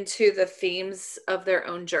meld into the themes of their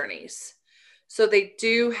own journeys. So they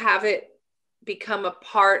do have it become a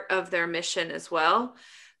part of their mission as well,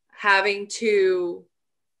 having to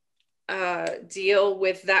deal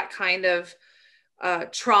with that kind of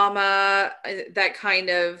trauma, that kind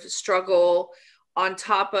of struggle on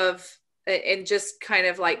top of, and just kind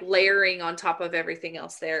of like layering on top of everything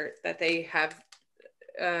else there that they have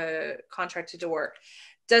contracted to work.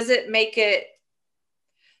 Does it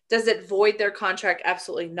void their contract?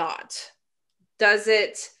 Absolutely not. Does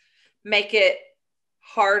it make it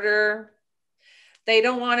harder? They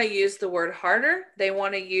don't want to use the word harder. They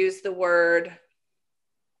want to use the word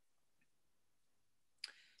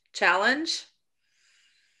challenge.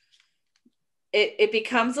 It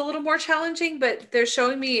becomes a little more challenging, but they're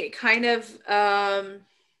showing me it kind of,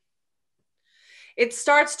 it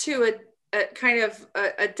starts to kind of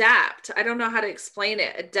adapt. I don't know how to explain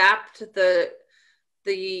it. Adapt the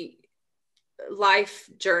life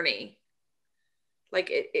journey. Like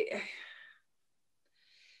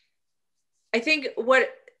I think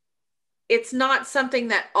it's not something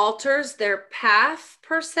that alters their path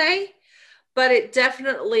per se, but it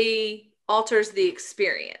definitely alters the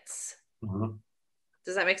experience. Mm-hmm.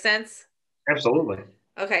 Does that make sense? Absolutely.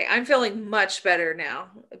 Okay, I'm feeling much better now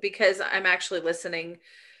because I'm actually listening.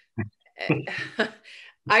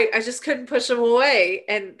 I just couldn't push them away,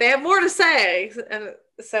 and they have more to say. And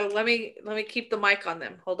so let me keep the mic on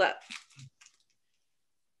them. Hold up.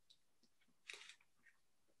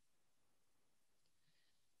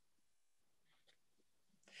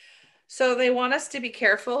 So they want us to be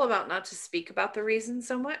careful about not to speak about the reason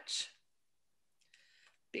so much,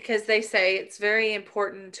 because they say it's very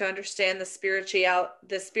important to understand the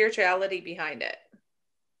spirituality behind it.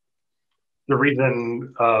 The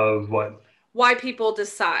reason of what? Why people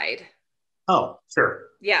decide. Oh, sure.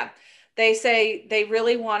 Yeah. They say they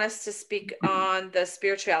really want us to speak on the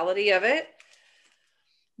spirituality of it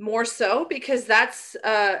more so, because that's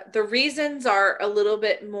the reasons are a little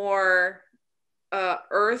bit more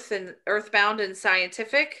earthbound and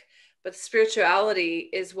scientific, but spirituality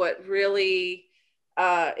is what really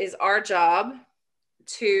is our job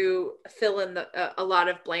to fill in a lot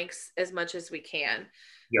of blanks as much as we can.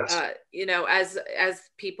 Yes. As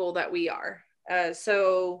people that we are.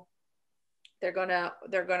 So they're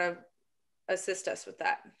gonna assist us with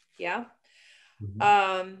that. Yeah.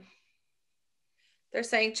 Mm-hmm. They're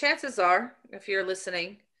saying chances are, if you're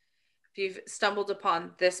listening, if you've stumbled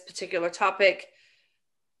upon this particular topic,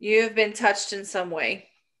 you have been touched in some way.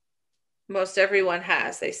 Most everyone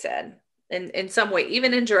has, they said. in some way,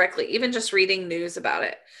 even indirectly, even just reading news about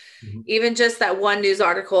it. Mm-hmm. Even just that one news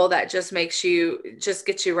article that just gets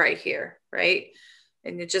you right here, right?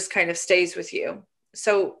 And it just kind of stays with you.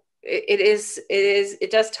 So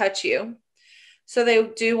it does touch you. So they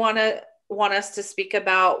do want us to speak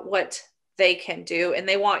about what they can do, and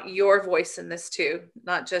they want your voice in this too,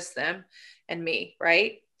 not just them and me,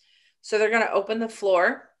 right? So they're going to open the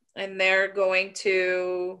floor, and they're going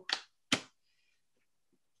to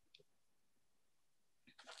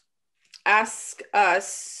ask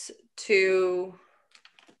us to,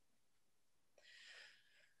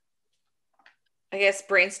 I guess,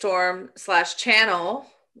 brainstorm / channel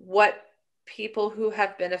what people who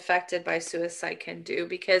have been affected by suicide can do,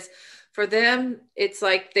 because for them it's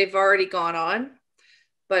like they've already gone on,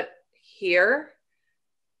 but here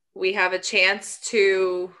we have a chance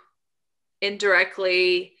to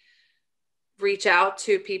indirectly reach out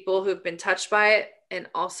to people who've been touched by it and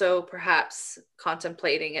also perhaps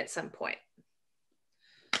contemplating at some point.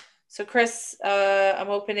 So Chris, I'm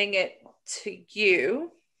opening it to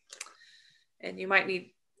you, and you might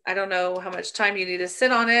need, I don't know how much time you need to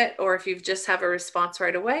sit on it, or if you just have a response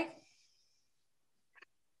right away.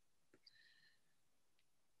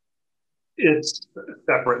 It's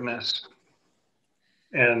separateness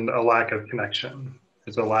and a lack of connection.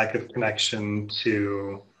 It's a lack of connection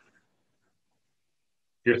to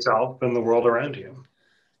yourself and the world around you.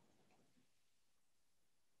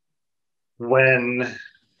 When,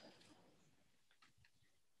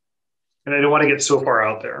 and I don't want to get so far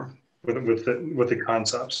out there with the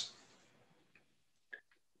concepts.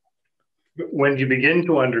 When you begin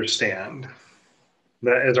to understand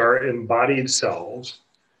that as our embodied selves,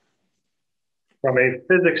 from a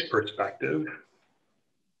physics perspective,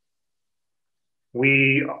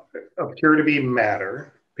 we appear to be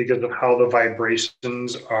matter because of how the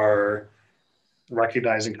vibrations are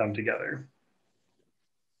recognized and come together.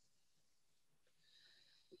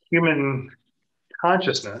 Human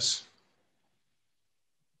consciousness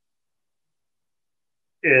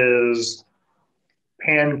is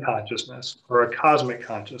pan consciousness or a cosmic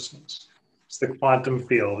consciousness. It's the quantum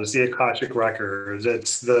field, it's the Akashic records,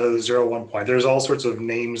 it's the 0-1 point. There's all sorts of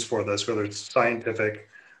names for this, whether it's scientific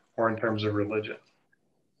or in terms of religion.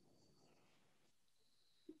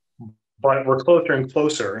 But we're closer and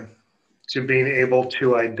closer to being able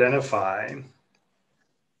to identify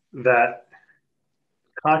that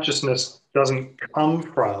consciousness doesn't come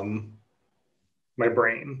from my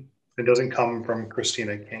brain. It doesn't come from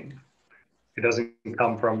Christina King. It doesn't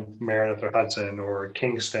come from Meredith or Hudson or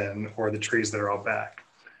Kingston or the trees that are out back.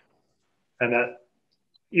 And that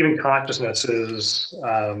even consciousness is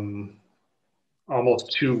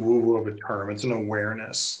almost too woo-woo of a term. It's an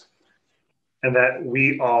awareness. And that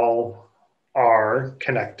we all are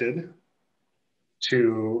connected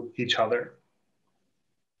to each other,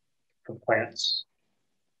 from plants,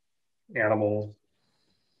 animals,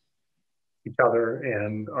 each other,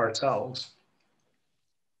 and ourselves.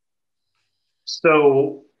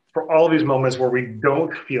 So for all these moments where we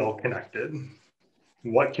don't feel connected,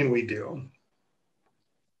 what can we do?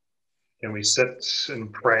 Can we sit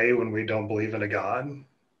and pray when we don't believe in a God?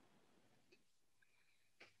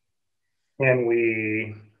 Can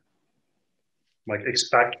we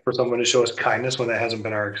expect for someone to show us kindness when that hasn't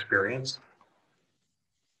been our experience?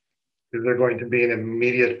 Is there going to be an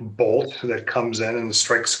immediate bolt that comes in and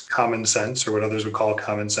strikes common sense, or what others would call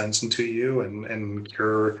common sense, into you and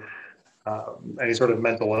cure any sort of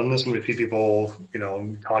mental illness? And we see people,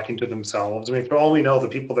 talking to themselves. I mean, for all we know, the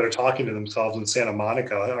people that are talking to themselves in Santa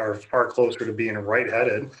Monica are far closer to being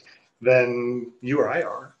right-headed than you or I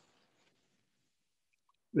are.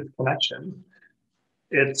 It's connection.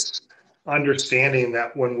 It's understanding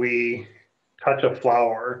that when we touch a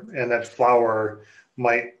flower and that flower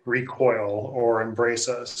might recoil or embrace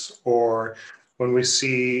us, or when we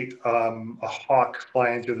see a hawk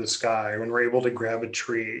flying through the sky, when we're able to grab a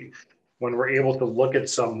tree, when we're able to look at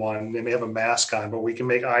someone, they may have a mask on, but we can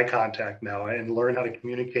make eye contact now and learn how to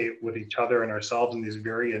communicate with each other and ourselves in these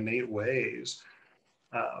very innate ways.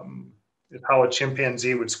 It's how a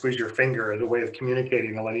chimpanzee would squeeze your finger as a way of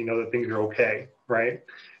communicating and letting you know that things are okay, right?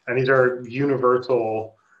 And these are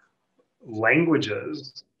universal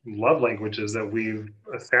languages, love languages that we've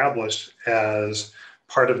established as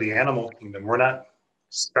part of the animal kingdom. We're not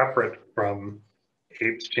separate from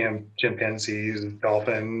apes, chimpanzees,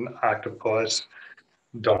 dolphin, octopus,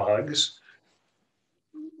 dogs.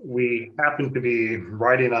 We happen to be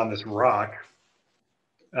riding on this rock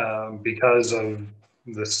because of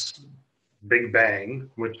this Big Bang,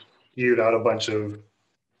 which spewed out a bunch of,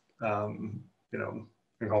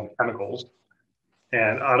 we call them chemicals.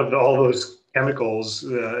 And out of all those chemicals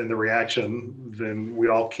in the reaction, then we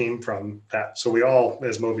all came from that. So we all,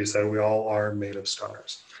 as Moby said, we all are made of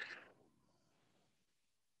stars.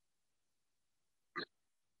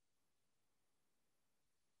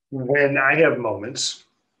 When I have moments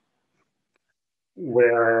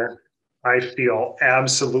where I feel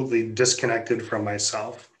absolutely disconnected from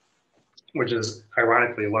myself, which is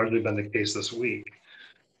ironically largely been the case this week,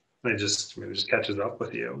 it just catches up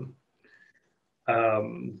with you.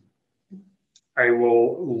 Um, I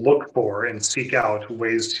will look for and seek out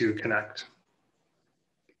ways to connect.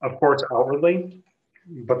 Of course, outwardly,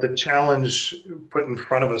 but the challenge put in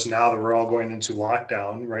front of us now that we're all going into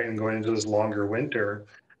lockdown, right, and going into this longer winter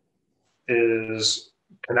is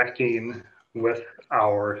connecting with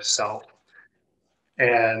ourself.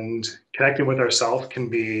 And connecting with ourselves can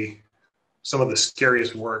be some of the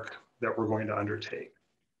scariest work that we're going to undertake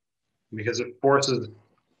because it forces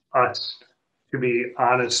us to be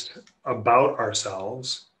honest about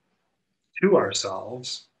ourselves, to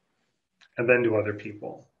ourselves, and then to other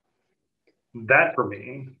people. That for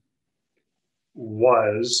me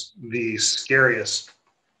was the scariest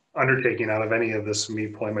undertaking out of any of this, me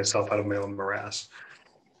pulling myself out of my own morass.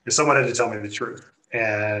 Because someone had to tell me the truth.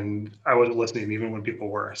 And I wasn't listening even when people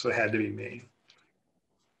were. So it had to be me.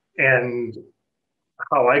 And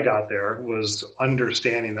how I got there was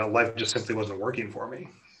understanding that life just simply wasn't working for me.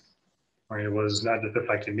 Right? It was not just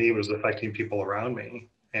affecting me, it was affecting people around me.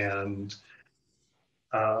 Um,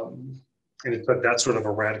 and it took that sort of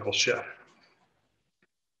a radical shift.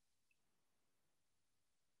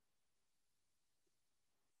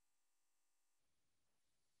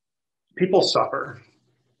 People suffer.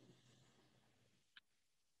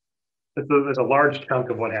 It's a large chunk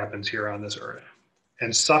of what happens here on this earth.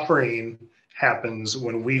 And suffering happens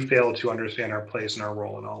when we fail to understand our place and our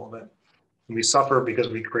role in all of it. And we suffer because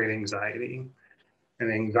we create anxiety.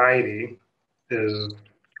 And anxiety is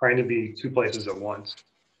trying to be two places at once,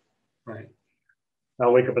 right?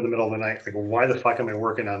 I'll wake up in the middle of the night, like, why the fuck am I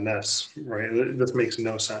working on this, right? This makes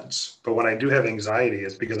no sense. But when I do have anxiety,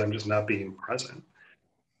 it's because I'm just not being present.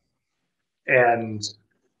 And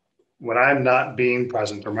when I'm not being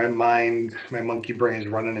present or my mind, my monkey brain is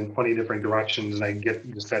running in 20 different directions and I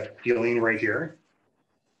get just that feeling right here,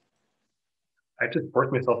 I just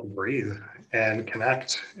force myself to breathe and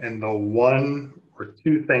connect. And the one or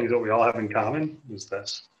two things that we all have in common is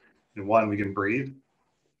this. And one, we can breathe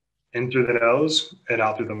in through the nose and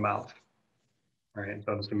out through the mouth. Right.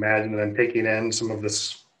 So just imagine that I'm taking in some of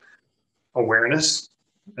this awareness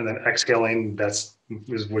and then exhaling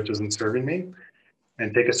which isn't serving me.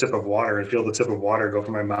 And take a sip of water and feel the sip of water go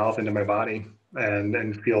from my mouth into my body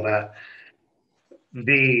and feel that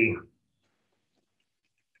the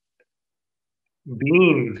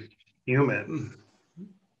being human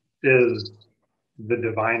is the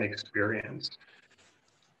divine experience.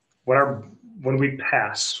 When our when we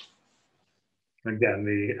pass, again,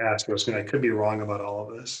 the asterisk, and I could be wrong about all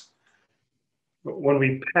of this, but when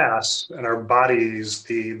we pass and our bodies,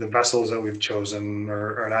 the vessels that we've chosen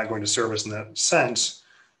are not going to serve us in that sense,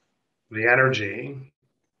 the energy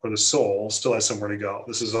or the soul still has somewhere to go.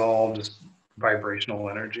 This is all just vibrational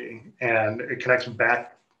energy. And it connects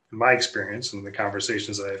back, in my experience and the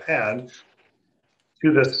conversations that I've had,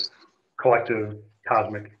 to this collective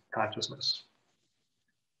cosmic consciousness.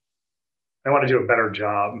 I want to do a better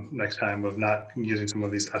job next time of not using some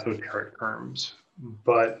of these esoteric terms,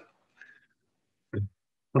 but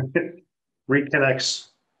reconnects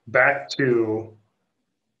back to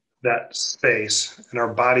that space and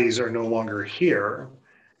our bodies are no longer here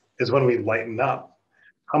is when we lighten up.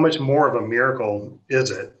 How much more of a miracle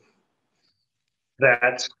is it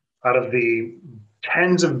that out of the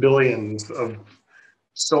tens of billions of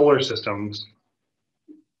solar systems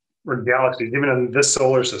or galaxies, even in this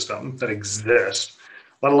solar system that exist,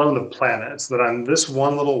 let alone the planets, that on this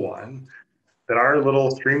one little one, that our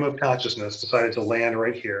little stream of consciousness decided to land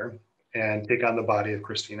right here and take on the body of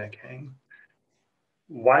Christina King?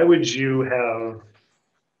 Why would you have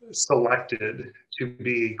selected to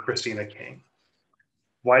be Christina King?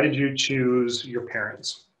 Why did you choose your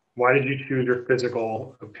parents? Why did you choose your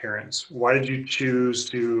physical appearance? Why did you choose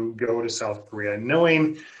to go to South Korea,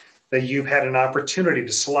 knowing that you've had an opportunity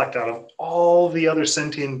to select out of all the other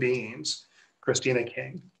sentient beings, Christina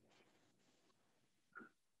King?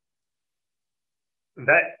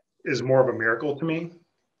 That is more of a miracle to me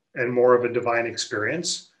and more of a divine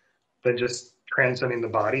experience than just transcending the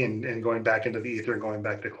body and going back into the ether and going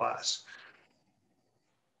back to class.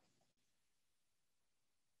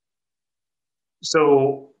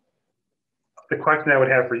 So the question I would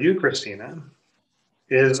have for you, Christina,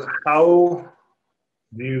 is how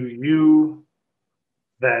do you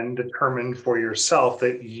then determine for yourself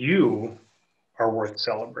that you are worth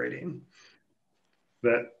celebrating.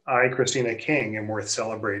 That I, Christina King, am worth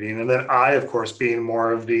celebrating. And then I, of course, being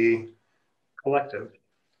more of the collective.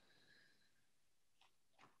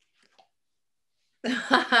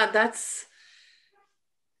 That's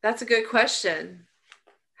a good question.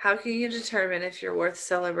 How can you determine if you're worth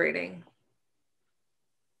celebrating?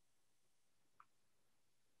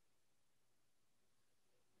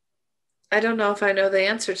 I don't know if I know the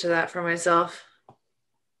answer to that for myself.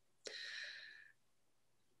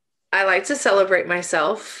 I like to celebrate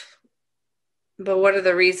myself, but what are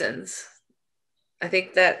the reasons? I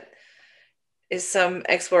think that is some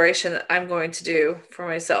exploration that I'm going to do for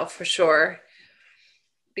myself for sure.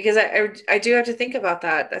 Because I do have to think about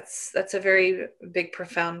that. That's a very big,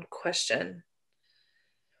 profound question.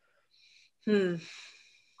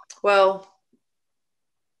 Well,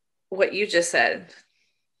 what you just said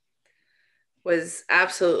was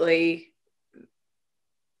absolutely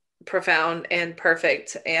profound and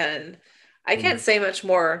perfect. And I can't say much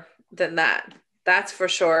more than that. That's for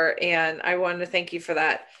sure. And I wanted to thank you for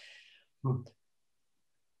that.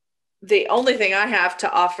 The only thing I have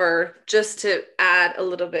to offer, just to add a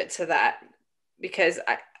little bit to that, because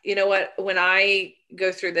you know what, when I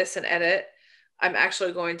go through this and edit, I'm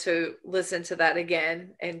actually going to listen to that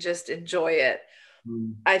again and just enjoy it.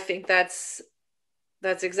 I think that's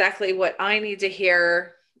exactly what I need to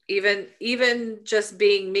hear. Even just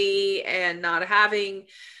being me and not having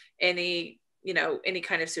any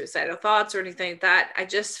kind of suicidal thoughts or anything like that, I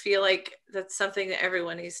just feel like that's something that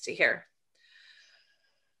everyone needs to hear.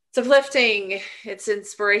 It's uplifting, it's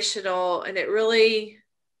inspirational, and it really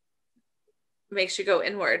makes you go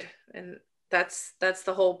inward. And that's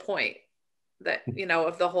the whole point that,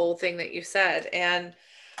 of the whole thing that you said. And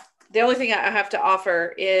the only thing I have to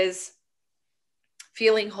offer is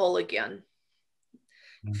feeling whole again.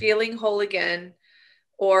 Feeling whole again,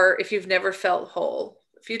 or if you've never felt whole.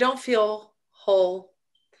 If you don't feel whole,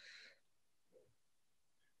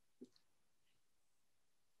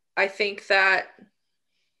 I think that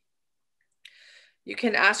you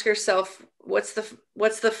can ask yourself, what's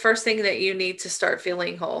the first thing that you need to start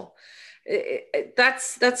feeling whole?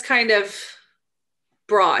 That's kind of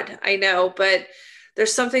broad, I know, but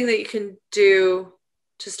there's something that you can do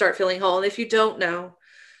to start feeling whole. And if you don't know,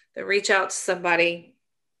 then reach out to somebody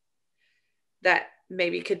that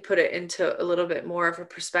maybe could put it into a little bit more of a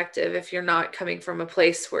perspective if you're not coming from a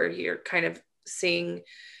place where you're kind of seeing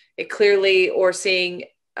it clearly or seeing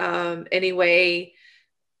any way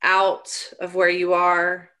out of where you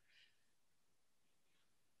are.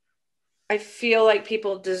 I feel like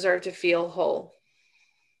people deserve to feel whole.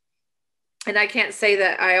 And I can't say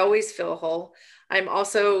that I always feel whole. I'm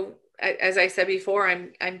also, as I said before,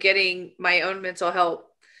 I'm getting my own mental health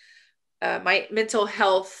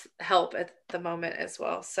help at the moment as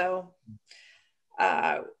well. So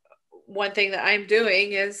one thing that I'm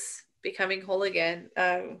doing is becoming whole again.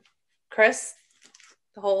 Chris,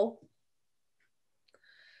 the whole.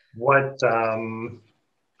 What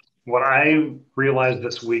I realized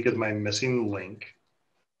this week is my missing link,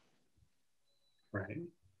 right,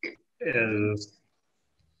 is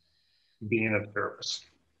being of service.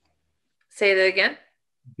 Say that again.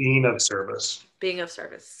 Being of service. Being of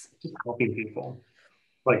service. Just helping people.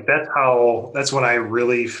 Like that's when I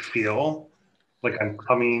really feel like I'm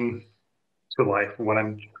coming to life, when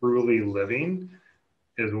I'm truly living,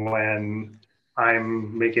 is when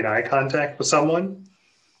I'm making eye contact with someone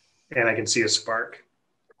and I can see a spark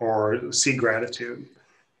or see gratitude.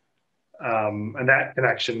 And that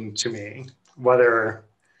connection to me, whether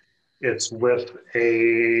it's with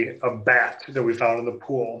a bat that we found in the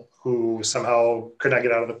pool who somehow could not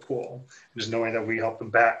get out of the pool, just knowing that we helped the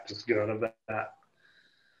bat just get out of that.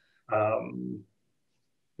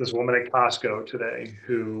 This woman at Costco today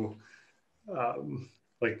who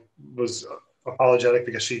was apologetic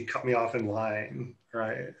because she cut me off in line,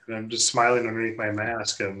 right? And I'm just smiling underneath my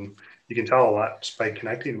mask, and you can tell a lot just by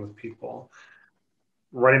connecting with people.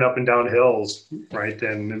 Running up and down hills, right,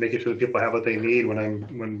 and making sure that people have what they need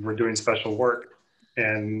when we're doing special work,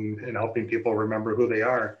 and helping people remember who they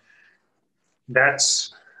are.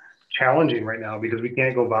 That's challenging right now because we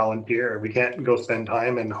can't go volunteer. We can't go spend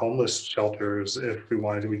time in homeless shelters if we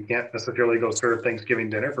wanted to. We can't necessarily go serve Thanksgiving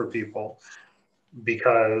dinner for people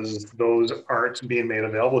because those aren't being made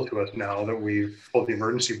available to us now that we've pulled the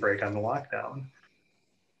emergency brake on the lockdown.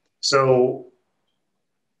 So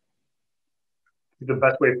the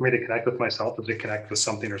best way for me to connect with myself is to connect with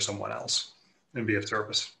something or someone else and be of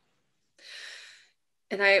service.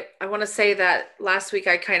 And I want to say that last week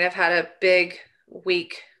I kind of had a big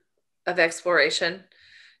week of exploration.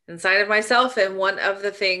 inside of myself. And one of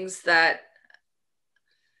the things that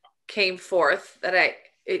came forth that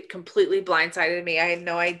it completely blindsided me. I had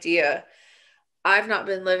no idea. I've not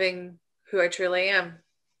been living who I truly am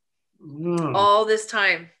all this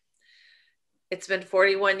time. It's been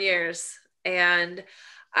 41 years. And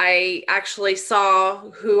I actually saw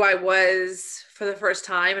who I was for the first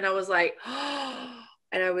time. And I was like, oh,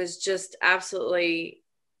 and I was just absolutely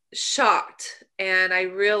shocked. And I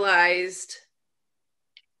realized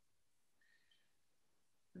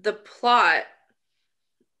the plot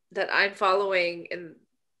that I'm following and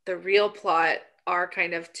the real plot are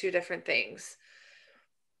kind of two different things.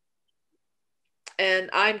 And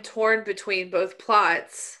I'm torn between both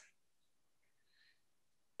plots,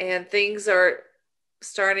 and things are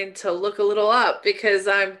starting to look a little up because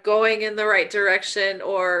I'm going in the right direction,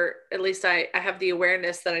 or at least I have the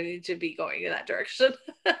awareness that I need to be going in that direction.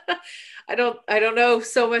 I don't know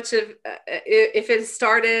so much of if it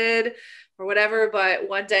started or whatever, but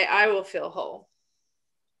one day I will feel whole.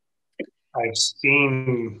 I've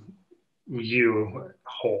seen you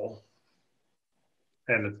whole,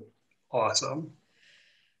 and it's awesome.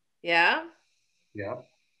 Yeah. Yeah.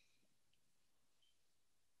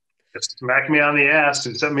 Just smack me on the ass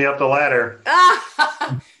and set me up the ladder.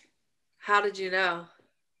 How did you know?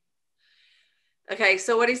 Okay,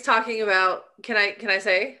 so what he's talking about, can I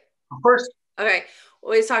say? Of course. Okay,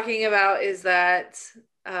 what he's talking about is that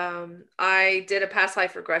I did a past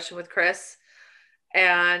life regression with Chris,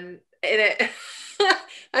 and in it,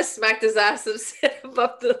 I smacked his ass and set him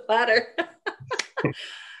up the ladder.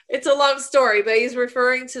 It's a long story, but he's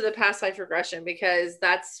referring to the past life regression because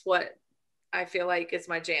that's what I feel like is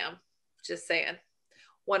my jam. Just saying,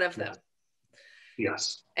 one of them.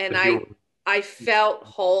 Yes. And I felt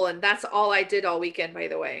whole, and that's all I did all weekend, by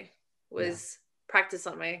the way, was practice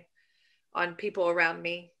on people around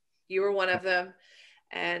me. You were one of them.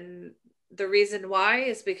 And the reason why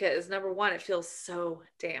is because, number one, it feels so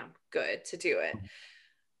damn good to do it.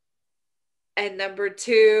 And number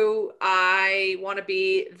two, I want to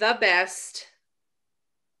be the best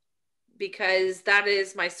because that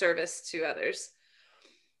is my service to others.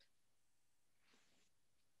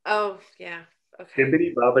 Oh, yeah. Okay.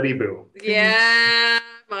 Bibbidi bobbidi boo. Yeah,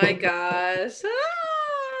 my gosh.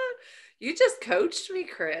 You just coached me,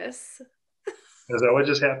 Chris. Is that what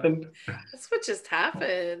just happened? That's what just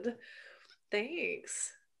happened.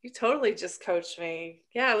 Thanks. You totally just coached me.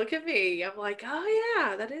 Yeah, look at me. I'm like, oh,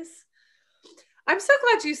 yeah, that is. I'm so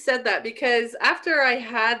glad you said that because after I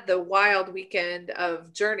had the wild weekend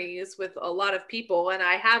of journeys with a lot of people, and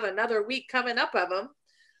I have another week coming up of them,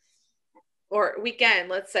 or weekend,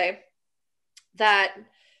 let's say, that,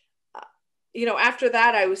 after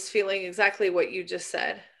that, I was feeling exactly what you just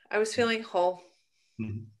said. I was feeling whole.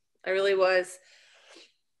 Mm-hmm. I really was.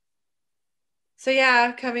 So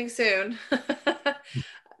yeah, coming soon.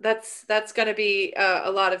 That's going to be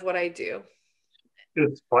a lot of what I do.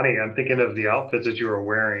 It's funny. I'm thinking of the outfits that you were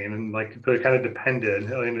wearing, and like they kind of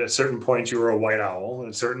depended. I mean, at certain points you were a white owl.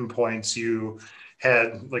 At certain points you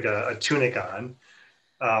had like a tunic on.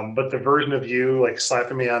 But the version of you like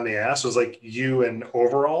slapping me on the ass was like you in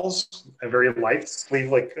overalls, a very light sleeve,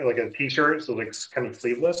 like a t-shirt, so like kind of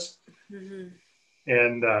sleeveless, mm-hmm.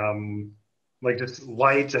 And like just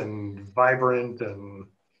light and vibrant, and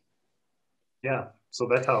yeah. So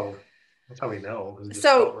that's how we know.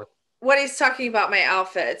 So what he's talking about, my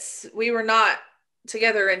outfits, we were not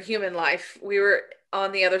together in human life. We were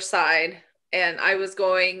on the other side, and I was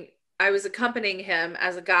accompanying him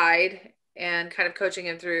as a guide and kind of coaching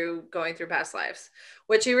him through going through past lives,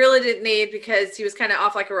 which he really didn't need because he was kind of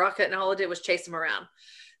off like a rocket and all I did was chase him around.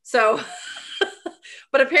 So,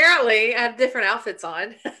 but apparently I had different outfits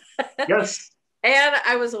on. Yes. And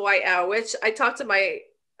I was a white owl, which I talked to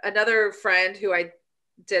another friend who I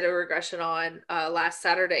did a regression on last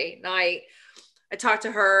Saturday night. I talked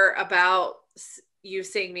to her about you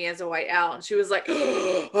seeing me as a white owl, and she was like,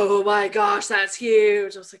 oh my gosh, that's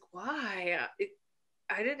huge. I was like, why?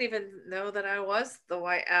 I didn't even know that I was the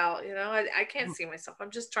white owl. I can't see myself.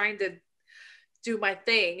 I'm just trying to do my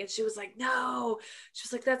thing. And she was like, no. She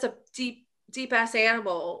was like, that's a deep ass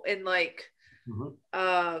animal in like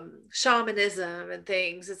shamanism and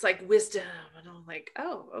things. It's like wisdom. And I'm like,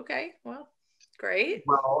 oh, okay, well, great.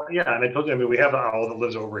 Well, yeah, and I told you, I mean, we have an owl that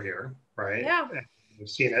lives over here, right? Yeah. And I've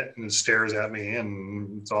seen it, and it stares at me,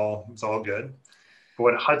 and it's all good. But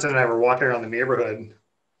when Hudson and I were walking around the neighborhood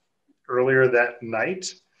earlier that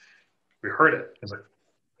night, we heard it. It was like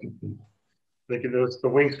the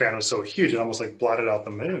wingspan was so huge, it almost like blotted out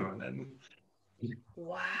the moon. And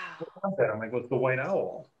wow, I'm like, what's the white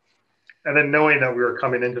owl? And then knowing that we were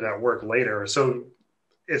coming into that work later, so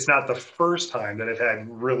it's not the first time that I've had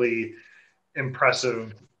really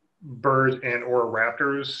impressive birds and or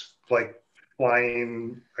raptors like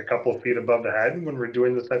flying a couple of feet above the head when we're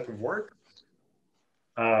doing this type of work.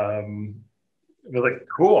 It was like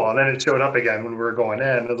cool, and then it showed up again when we were going in.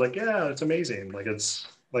 I was like, yeah, it's amazing. Like it's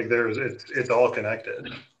like it's all connected,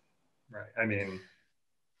 right? I mean,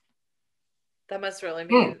 That must really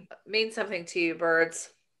hmm. mean something to you, birds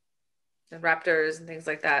and raptors and things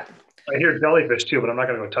like that. I hear jellyfish too, but I'm not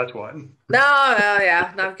going to go touch one. No, no,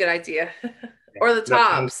 yeah, not a good idea. Yeah, Or the that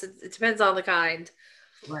tops. It depends on the kind.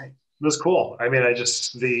 right. It was cool. I mean, I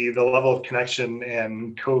just the level of connection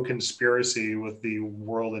and co-conspiracy with the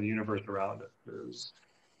world and universe around it is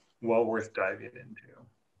well worth diving into.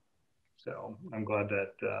 So I'm glad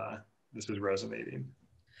that this is resonating.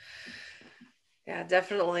 Yeah,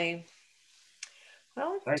 definitely.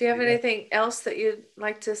 Well, Thanks, do you have yeah. anything else that you'd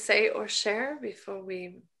like to say or share before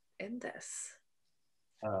we end this?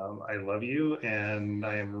 I love you, and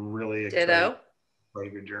I am really excited Ditto. for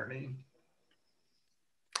your journey.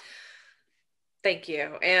 Thank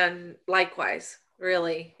you. And likewise,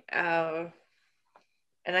 really. And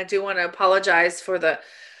I do want to apologize for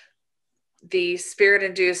the spirit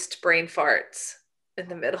induced brain farts in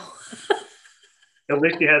the middle. At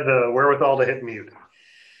least you had the wherewithal to hit mute.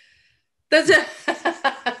 That's it.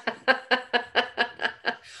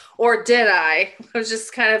 Or did I? I was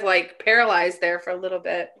just kind of like paralyzed there for a little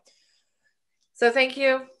bit. So thank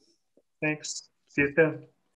you. Thanks. See you soon.